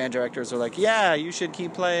all my band directors were like, yeah, you should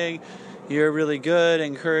keep playing. You're really good,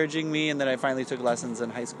 encouraging me, and then I finally took lessons in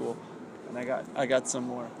high school, and I got some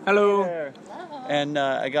more. Hello. There. And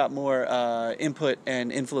I got more input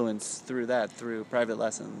and influence through private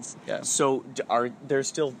lessons. Yeah. So are there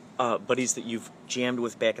still buddies that you've jammed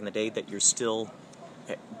with back in the day that you're still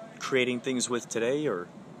creating things with today, or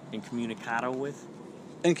incommunicado with?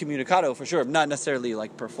 Incommunicado for sure. Not necessarily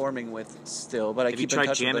like performing with still, but I keep in touch with them.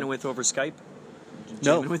 Have you tried jamming with over Skype?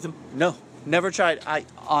 No. Jamming with them? No. Never tried.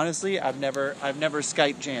 I've never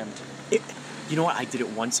Skype jammed. You know what? I did it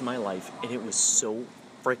once in my life, and it was so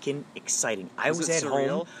freaking exciting. I was at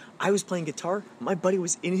home. I was playing guitar. My buddy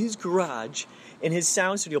was in his garage, in his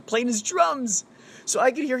sound studio, playing his drums. So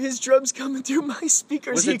I could hear his drums coming through my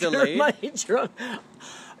speakers. Was it delayed? My drum.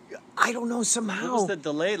 I don't know, somehow. What was the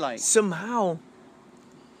delay like? Somehow.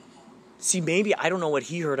 See, maybe, I don't know what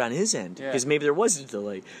he heard on his end, because maybe there was a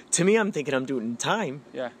delay. To me, I'm thinking I'm doing it in time.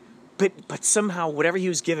 Yeah. But somehow, whatever he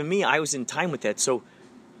was giving me, I was in time with that. So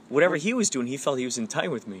whatever he was doing, he felt he was in time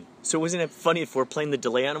with me. So wasn't it funny if we're playing the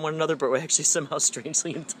delay on one another, but we're actually somehow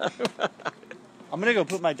strangely in time? I'm going to go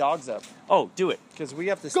put my dogs up. Oh, do it. Because we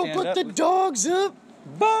have to stand up. Go put the dogs up.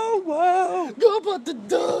 Bow wow. Go put the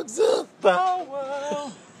dogs up. Bow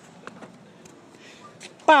wow.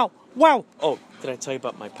 Bow wow. Oh, did I tell you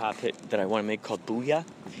about my pop hit that I want to make called Booyah?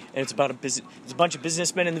 And it's about it's a bunch of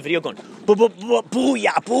businessmen in the video going booyah,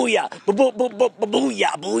 booyah, booyah,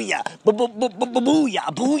 booyah,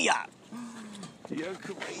 booyah, booyah. You're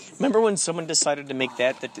crazy. Remember when someone decided to make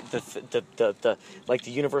that the like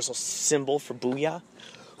the universal symbol for booyah?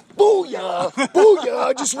 Booyah! Booyah!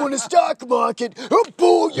 I just won a stock market. Oh,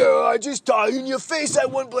 booyah! I just in your face. I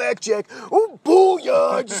won blackjack. Oh,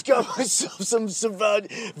 booyah! I just got myself some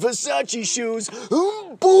Versace shoes.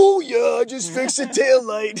 Oh, booyah! I just fixed a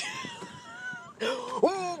taillight.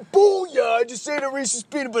 Oh, booyah! I just ate a Reese's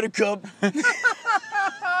peanut butter cup.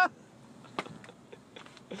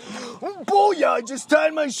 Oh, booyah! I just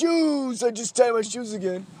tied my shoes. I just tied my shoes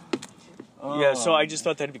again. Yeah, so I just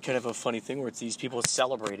thought that'd be kind of a funny thing where it's these people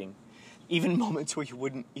celebrating even moments where you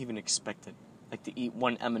wouldn't even expect it. Like to eat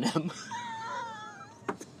one M&M.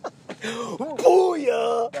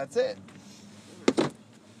 Booyah! That's it.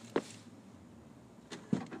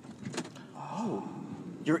 Oh,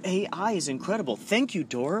 your AI is incredible. Thank you,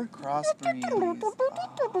 Dora. Crossbreed.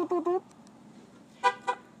 Oh.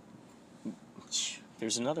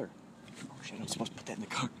 There's another. Oh shit, I'm supposed to put that in the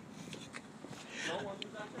car.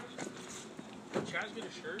 Did Chaz get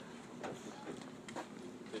a shirt?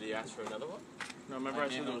 Did he ask for another one? No, remember I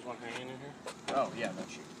said there was one hanging in here? Oh, yeah,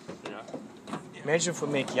 that's you. Yeah. Imagine if we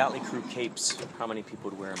make Yachtly Crew capes, how many people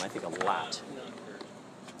would wear them? I think a lot.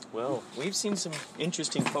 Well, we've seen some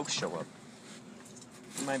interesting folks show up.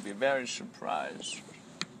 You might be very surprised.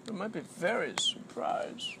 You might be very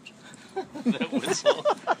surprised. That whistle.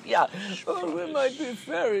 Yeah. Oh, we might be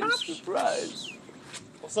very surprised.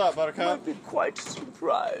 What's up, Buttercup? Might be quite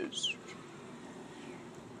surprised.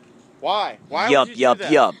 Why? Why Yup, would you yup, do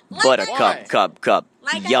that? yup. Why? Buttercup, cup.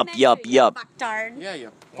 Like Yup, yup, yup. Fucktard. Yeah,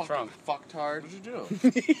 you fucking fucktard. What did you do?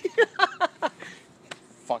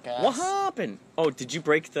 Fuck ass. What happened? Oh, did you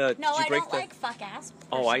break the? No, did you I break don't the, like fuck ass.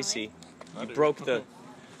 Oh, I see. You broke the.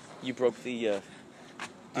 You broke the.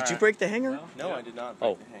 Did you break the hanger? No, I did not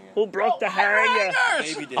break the hanger. Who broke the hanger?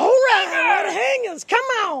 Baby did. All right, hangers, come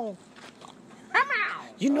on. Come on.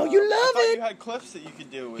 You know you love I thought it. you had clips that you could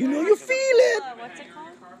do with You know it. you feel it. What's it called?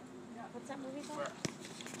 What's that movie called?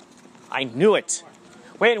 I knew it.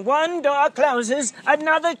 When one door closes,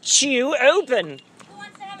 another chew open. Who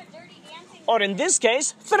wants to have a dirty dancing? Or in this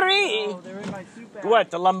case, 3. Oh, they're in my soup bag.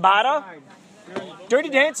 What, the lambada? Dirty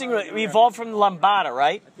Dancing evolved from the lambada,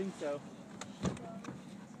 right? I think so.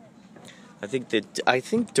 I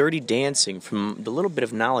think Dirty Dancing, from the little bit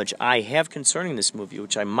of knowledge I have concerning this movie,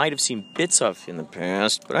 which I might have seen bits of in the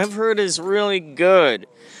past, but I've heard is really good.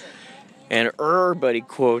 And everybody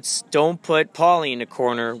quotes, "Don't put Paulie in the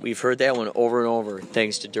corner." We've heard that one over and over,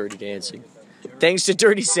 thanks to Dirty Dancing. Thanks to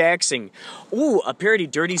Dirty Saxing. Ooh, a parody,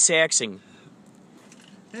 Dirty Saxing.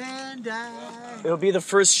 And I It'll be the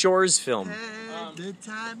first Shores film. had the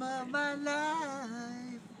time of my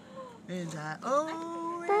life, and I owe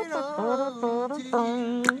it all to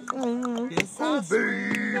you. Yes, Oh,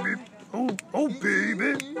 baby. Oh,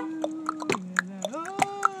 baby.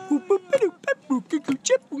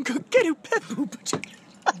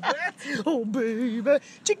 Oh, baby.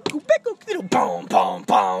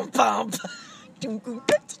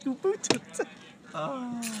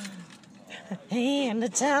 And the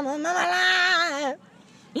time of my life,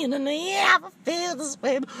 you don't ever feel this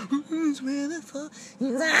way. It's really fun.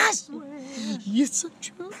 I swear, you're so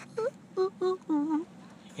true.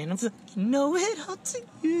 And I'm fucking know it all to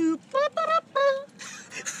you.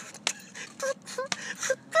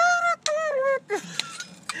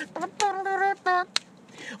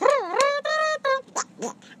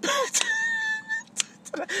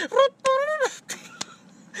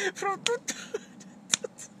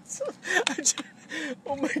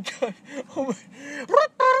 Oh my god. Oh my.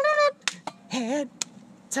 Had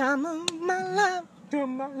time of my life.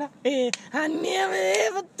 Yeah, I never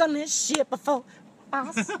ever done this shit before.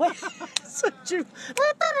 I swear, so true.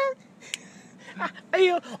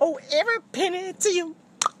 I owe every penny to you.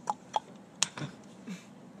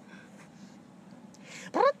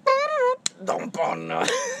 Don't bother.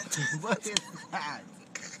 What is that?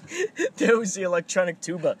 That was the electronic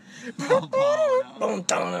tuba.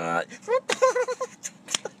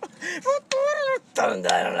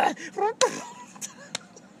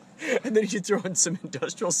 And then you throw in some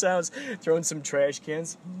industrial sounds, throw in some trash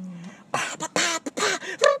cans.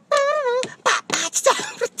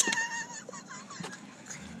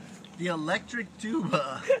 The electric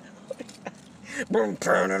tuba. And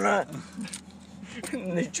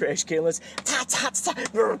the trash can list.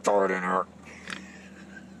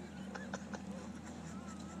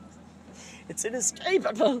 It's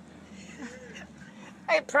inescapable.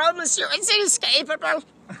 I promise you, it's inescapable.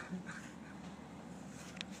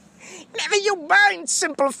 Never you mind,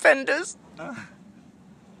 simple fenders.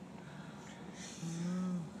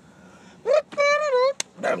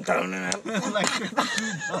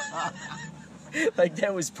 Like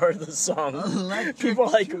that was part of the song. People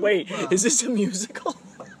are like, wait, is this a musical?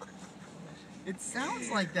 It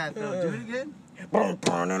sounds like that though. Do it again. It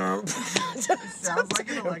sounds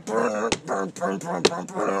like an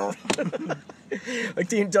like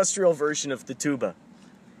the industrial version of the tuba.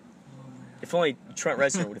 If only Trent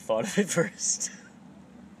Reznor would have thought of it first.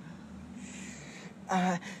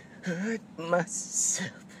 I hurt myself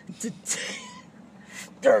today.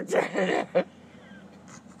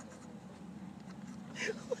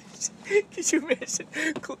 Could you imagine?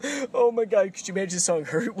 Oh my god, could you imagine the song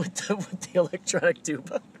Hurt with the electronic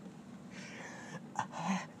tuba?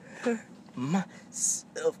 I hurt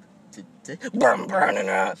myself today. I'm burning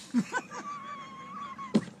up.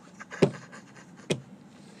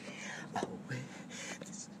 I wear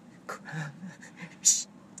this crown.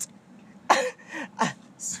 I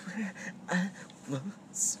swear I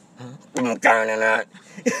was burning up.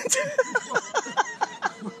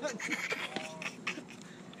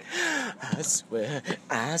 I swear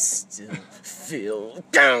I still feel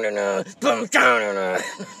down and out.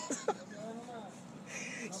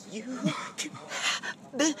 You can have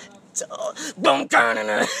it all.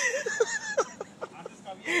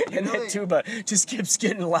 And that tuba just keeps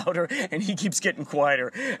getting louder and he keeps getting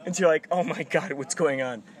quieter. And you're like, oh my god, what's going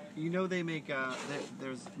on? You know they make,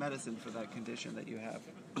 there's medicine for that condition that you have.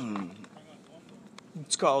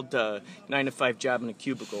 It's called 9 to 5 job in a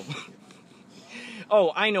cubicle.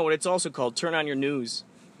 Oh, I know what it's also called. Turn on your news.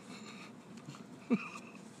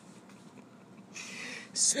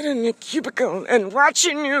 Sit in your cubicle and watch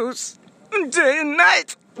your news day and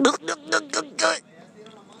night.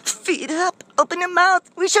 Feet up, open your mouth.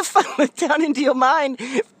 We should funnel it down into your mind.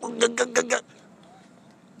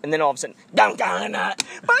 And then all of a sudden,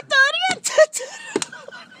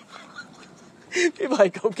 people are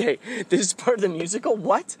like, okay, this is part of the musical?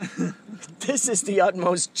 What? This is the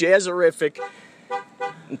utmost jazzerific.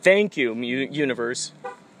 Thank you, universe.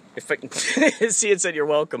 If I can see it said you're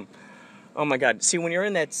welcome. Oh my god. See, when you're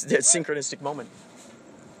in that synchronistic moment.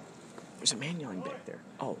 There's a man yelling back there.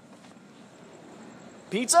 Oh.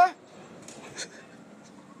 Pizza?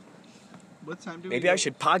 What time do Maybe I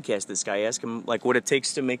should podcast this guy, ask him like what it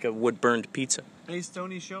takes to make a wood-burned pizza. Hey,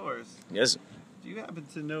 Stony Shores. Yes. Do you happen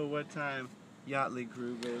to know what time Yachtly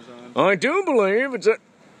Crew goes on? I do believe it's at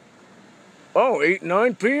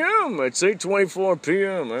 9 p.m. It's 8:24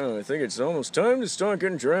 p.m. Well, I think it's almost time to start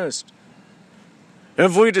getting dressed.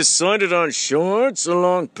 Have we decided on shorts or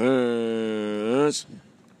long pants?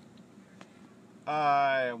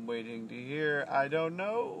 I am waiting to hear. I don't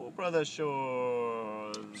know, Brother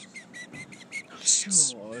Shores.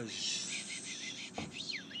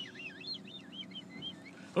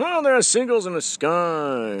 Oh, there are seagulls in the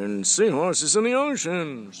sky and seahorses in the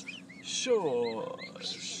ocean. Sure.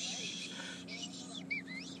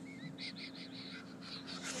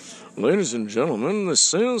 Ladies and gentlemen, the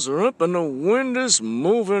sails are up and the wind is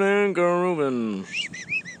moving and grooving.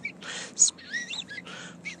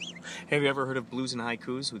 Have you ever heard of Blues and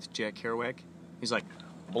Haikus with Jack Kerouac? He's like,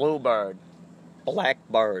 bluebird,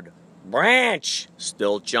 blackbird, branch,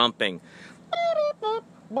 still jumping.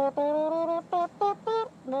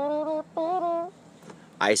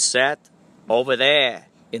 I sat over there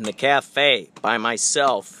in the cafe by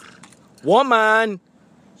myself. Woman,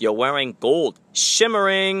 you're wearing gold,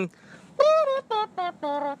 shimmering.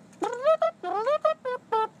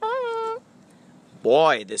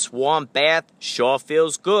 Boy, this warm bath sure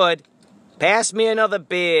feels good. Pass me another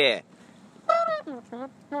beer.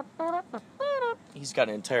 He's got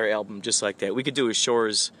an entire album just like that. We could do a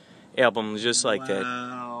Shores album just like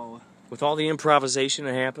that. With all the improvisation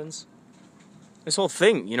that happens. This whole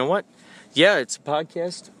thing, you know what? Yeah, it's a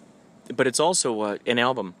podcast, but it's also an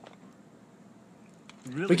album.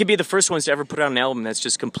 Really? We could be the first ones to ever put out an album that's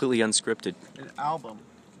just completely unscripted. An album.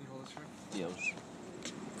 Yes.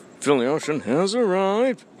 Philly Ocean has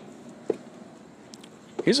arrived.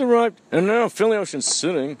 He's arrived, and now Philly Ocean's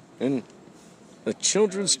sitting in the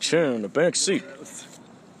children's chair in the back seat.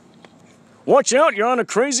 Watch out, you're on a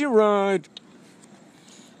crazy ride.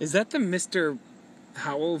 Is that the Mr.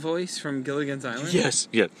 Howell voice from Gilligan's Island? Yes,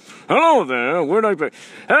 yes. Hello there, where'd I be?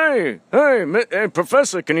 Hey,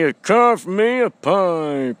 Professor, can you carve me a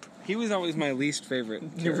pipe? He was always my least favorite.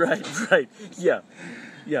 Right.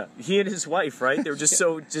 Yeah. He and his wife, right? They were just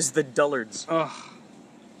just the dullards. Ugh.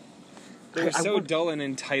 They're so dull and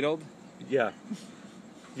entitled. Yeah.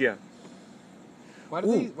 Why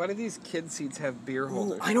do these kid seats have beer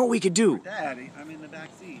holders? I know what we could do. Daddy, I'm in the back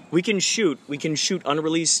seat. We can shoot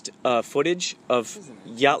unreleased footage of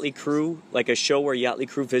Yachtly Crew, like a show where Yachtly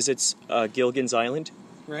Crew visits Gilligan's Island.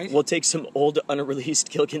 Right. We'll take some old unreleased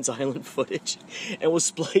Gilligan's Island footage and we'll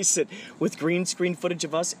splice it with green screen footage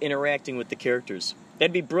of us interacting with the characters.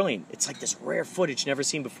 That'd be brilliant. It's like this rare footage never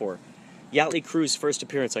seen before. Yachtly Crew's first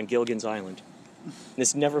appearance on Gilligan's Island.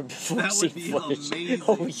 This never before seen footage. Amazing.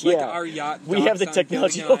 Oh yeah, Like our yacht we have the docks on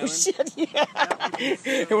technology. Gilligan Oh shit,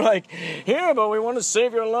 yeah. We're like, here, but we want to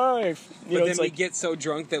save your life. You But know, then it's we like, get so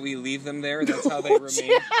drunk that we leave them there. That's how they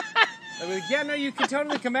remain. We're like, yeah, no, you can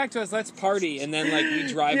totally come back to us. Let's party. And then like we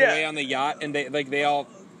drive away on the yacht, and they all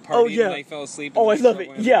partied and they fell asleep. Oh, I love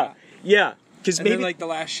it. Yeah. Because and then like the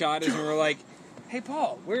last shot is when we're like, hey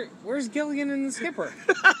Paul, where's Gilligan and the skipper?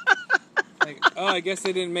 Like, oh, I guess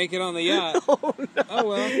they didn't make it on the yacht. Oh, no. Oh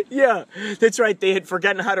well. Yeah, that's right. They had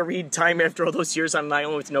forgotten how to read time after all those years on an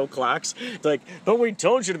island with no clocks. They're like, but we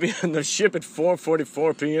told you to be on the ship at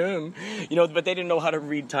 4:44 p.m. You know, but they didn't know how to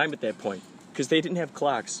read time at that point because they didn't have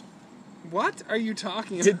clocks. What are you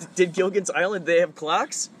talking about? Did Gilligan's Island, they have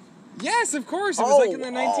clocks? Yes, of course. It was like in the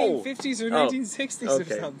 1950s or 1960s or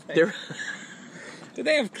okay. something. Did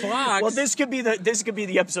they have clocks? Well, this could be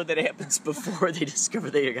the episode that happens before they discover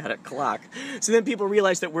they got a clock. So then people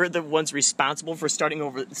realize that we're the ones responsible for starting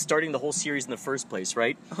the whole series in the first place,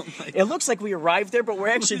 right? Oh my God. It looks like we arrived there, but we're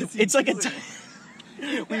actually it's like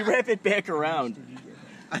we wrap it back around.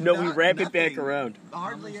 No, we wrap it back around.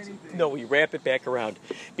 Hardly anything. No, we wrap it back around.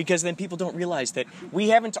 Because then people don't realize that we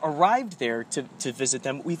haven't arrived there to visit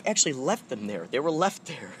them. We've actually left them there. They were left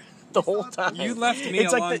there the whole time. You left me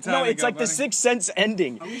it's a like long the, time No, ago, it's like buddy. the Sixth Sense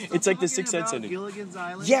ending. It's like the Sixth Sense ending. Gilligan's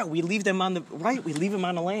Island? Yeah, we leave them on the we leave them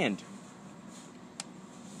on the land.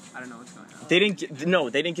 I don't know what's going on. They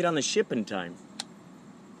didn't get on the ship in time.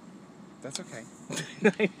 That's okay.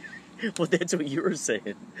 Well, that's what you were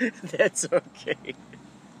saying. That's okay.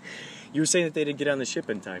 You were saying that they didn't get on the ship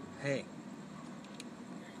in time. Hey.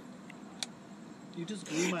 You just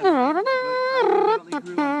blew my mind. But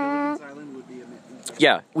Gilligan's Island would be amazing.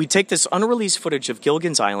 Yeah, we take this unreleased footage of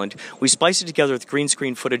Gilligan's Island, we splice it together with green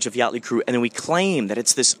screen footage of Yachtly Crew, and then we claim that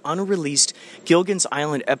it's this unreleased Gilligan's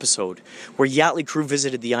Island episode where Yachtly Crew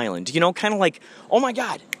visited the island. You know, kind of like, oh my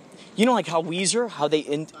God. You know, like how Weezer, how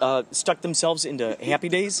they stuck themselves into Happy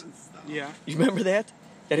Days? Yeah. You remember that?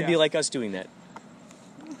 That'd be Yeah. like us doing that.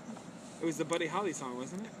 It was the Buddy Holly song,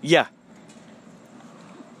 wasn't it? Yeah.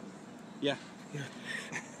 Yeah.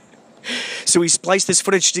 So we splice this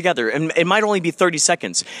footage together, and it might only be 30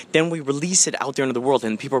 seconds. Then we release it out there into the world,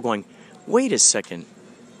 and people are going, wait a second.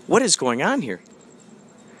 What is going on here?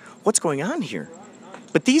 What's going on here?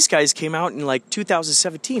 But these guys came out in like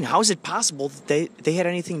 2017. How is it possible that they had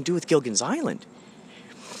anything to do with Gilligan's Island?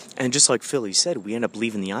 And just like Philly said, we end up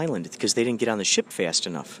leaving the island because they didn't get on the ship fast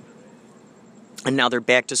enough. And now they're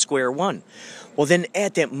back to square one. Well, then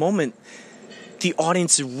at that moment, the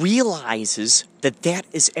audience realizes that that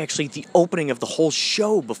is actually the opening of the whole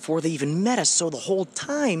show before they even met us. So the whole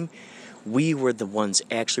time, we were the ones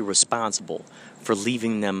actually responsible for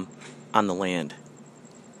leaving them on the land.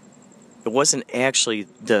 It wasn't actually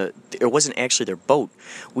their boat.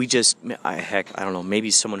 We just, I don't know,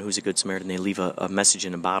 maybe someone who's a good Samaritan, they leave a message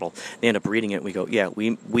in a bottle. They end up reading it, and we go, yeah,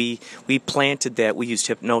 we planted that. We used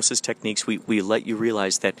hypnosis techniques. We let you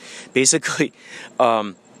realize that basically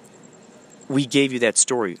we gave you that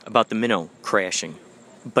story about the minnow crashing.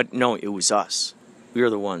 But no, it was us. We were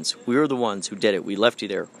the ones. We were the ones who did it. We left you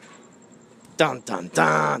there. Dun, dun,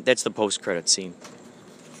 dun. That's the post-credit scene.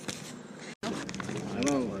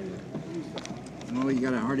 Hello. Oh, you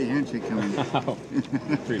got a hearty handshake coming.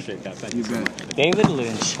 Appreciate that. Thank you so much. David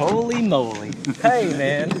Lynch. Holy moly. Hey,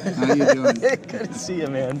 man. How you doing? Good to see you,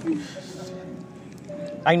 man.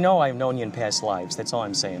 I know I've known you in past lives. That's all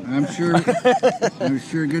I'm saying. I'm sure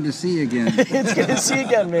good to see you again. It's good to see you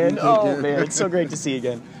again, man. Oh, man. It's so great to see you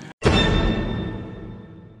again.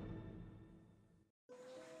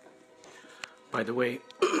 By the way,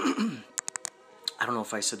 I don't know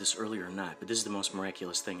if I said this earlier or not, but this is the most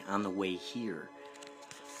miraculous thing. On the way here,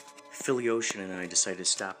 Philly Ocean and I decided to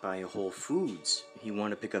stop by a Whole Foods. He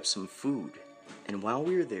wanted to pick up some food. And while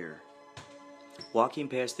we were there, walking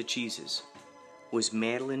past the cheeses, was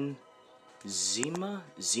Madeline Zena?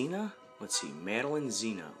 Let's see, Madeline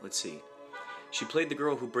Zena. Let's see. She played the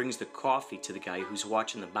girl who brings the coffee to the guy who's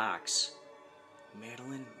watching the box.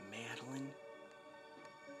 Madeline.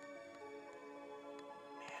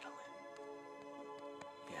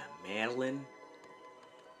 Yeah, Madeline.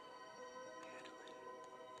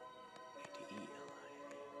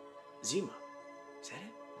 A-D-E-L-I-N-E. Zima. Is that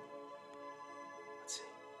it? Let's see.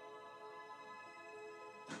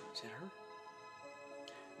 Is that her?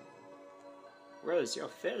 Where's your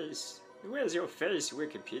face? Where's your face,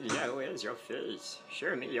 Wikipedia? Where's your face?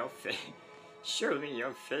 Show me your face. Show me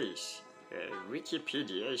your face.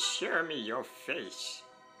 Wikipedia, show me your face.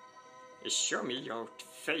 Show me your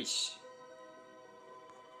face.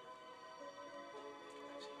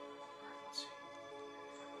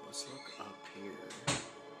 Let's look up here.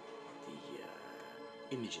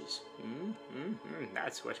 The images.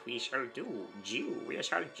 That's what we shall do. We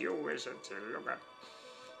shall do is to look up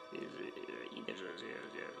images.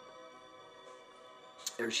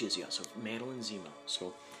 There she is. Yeah. So Madeline Zima.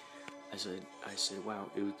 So I said,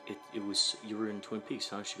 wow, it was, you were in Twin Peaks,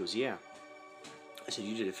 huh? She goes, yeah. I said,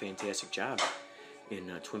 you did a fantastic job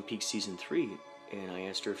in Twin Peaks season 3. And I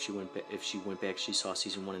asked her if she went back. She saw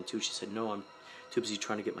season 1 and 2. She said, no, I'm too busy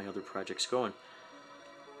trying to get my other projects going.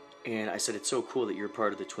 And I said, it's so cool that you're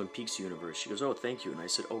part of the Twin Peaks universe. She goes, oh, thank you. And I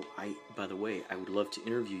said, oh, by the way, I would love to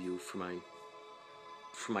interview you for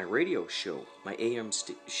my radio show, my AM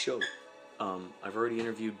show. I've already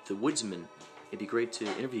interviewed the Woodsman. It'd be great to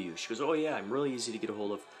interview you. She goes, oh yeah, I'm really easy to get a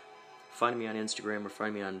hold of. Find me on Instagram or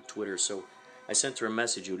find me on Twitter. So I sent her a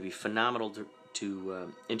message. It would be phenomenal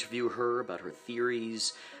to interview her about her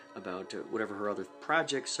theories, about whatever her other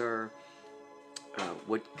projects are,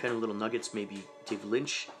 what kind of little nuggets maybe David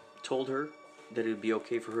Lynch told her that it would be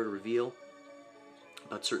okay for her to reveal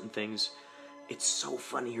about certain things. It's so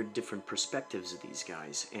fun to hear different perspectives of these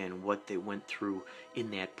guys and what they went through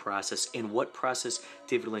in that process and what process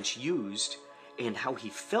David Lynch used and how he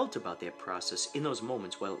felt about that process in those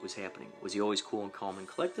moments while it was happening. Was he always cool and calm and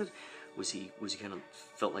collected? Was he kind of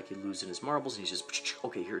felt like he'd losing his marbles and he's just,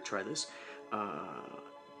 okay, here, try this?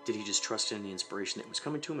 Did he just trust in the inspiration that was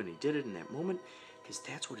coming to him and he did it in that moment? Because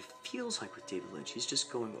that's what it feels like with David Lynch. He's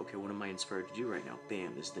just going, okay, what am I inspired to do right now?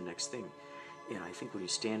 Bam, this is the next thing. And I think when you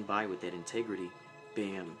stand by with that integrity,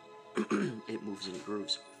 bam, it moves and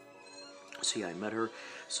grooves. So yeah, I met her.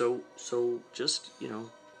 So just,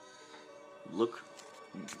 look.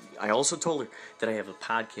 I also told her that I have a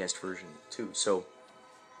podcast version too. So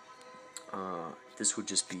this would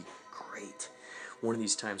just be great. One of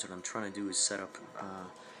these times, what I'm trying to do is set up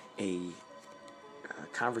a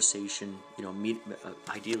conversation. Meet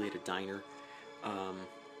ideally at a diner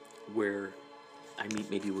where I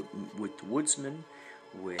meet maybe with the Woodsman,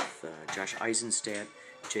 with Josh Eisenstadt,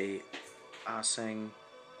 Jay Asang,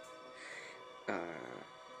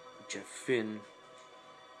 Jeff Finn,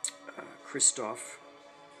 Christoph,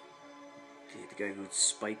 the guy who's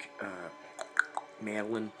Spike,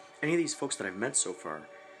 Madeline, any of these folks that I've met so far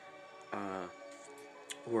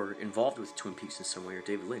who are involved with Twin Peaks in some way, or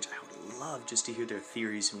David Lynch. I would love just to hear their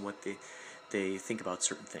theories and what they think about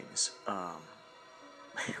certain things.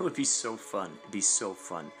 It would be so fun. It'd be so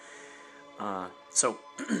fun. So,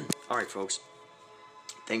 all right, folks.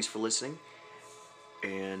 Thanks for listening.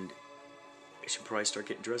 And I should probably start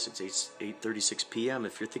getting dressed. It's 8:36 p.m.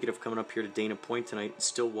 If you're thinking of coming up here to Dana Point tonight in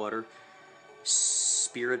Stillwater,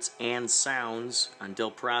 Spirits and Sounds on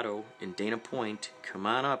Del Prado in Dana Point. Come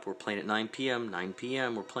on up. We're playing at 9 p.m. 9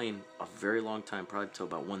 p.m. We're playing a very long time, probably till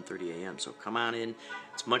about 1:30 a.m. So come on in.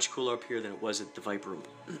 It's much cooler up here than it was at the Viper Room.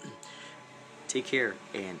 Take care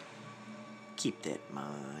and keep that in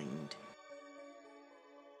mind.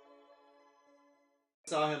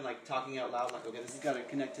 Saw him like talking out loud, like, okay, this has got to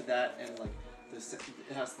connect to that, and like this, it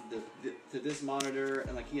has to this monitor,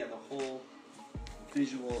 and like he had the whole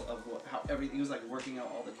visual of how everything. He was like working out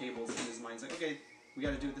all the cables in his mind. He's like, okay, we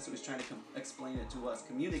got to do it this way. He was trying to explain it to us,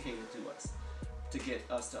 communicate it to us, to get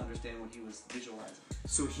us to understand what he was visualizing.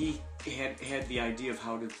 So he had the idea of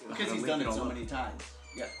how to because he's done it so many times.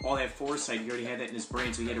 Yeah, all that foresight, he already had that in his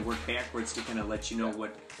brain, so he had to work backwards to kind of let you know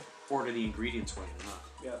what order the ingredients were in.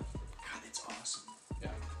 Yeah. God, that's awesome. Yeah.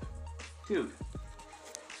 Dude.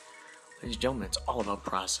 Ladies and gentlemen, it's all about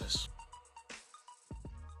process.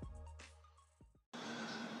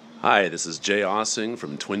 Hi, this is Jay Ossing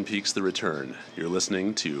from Twin Peaks The Return. You're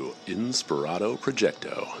listening to Inspirato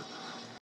Projecto.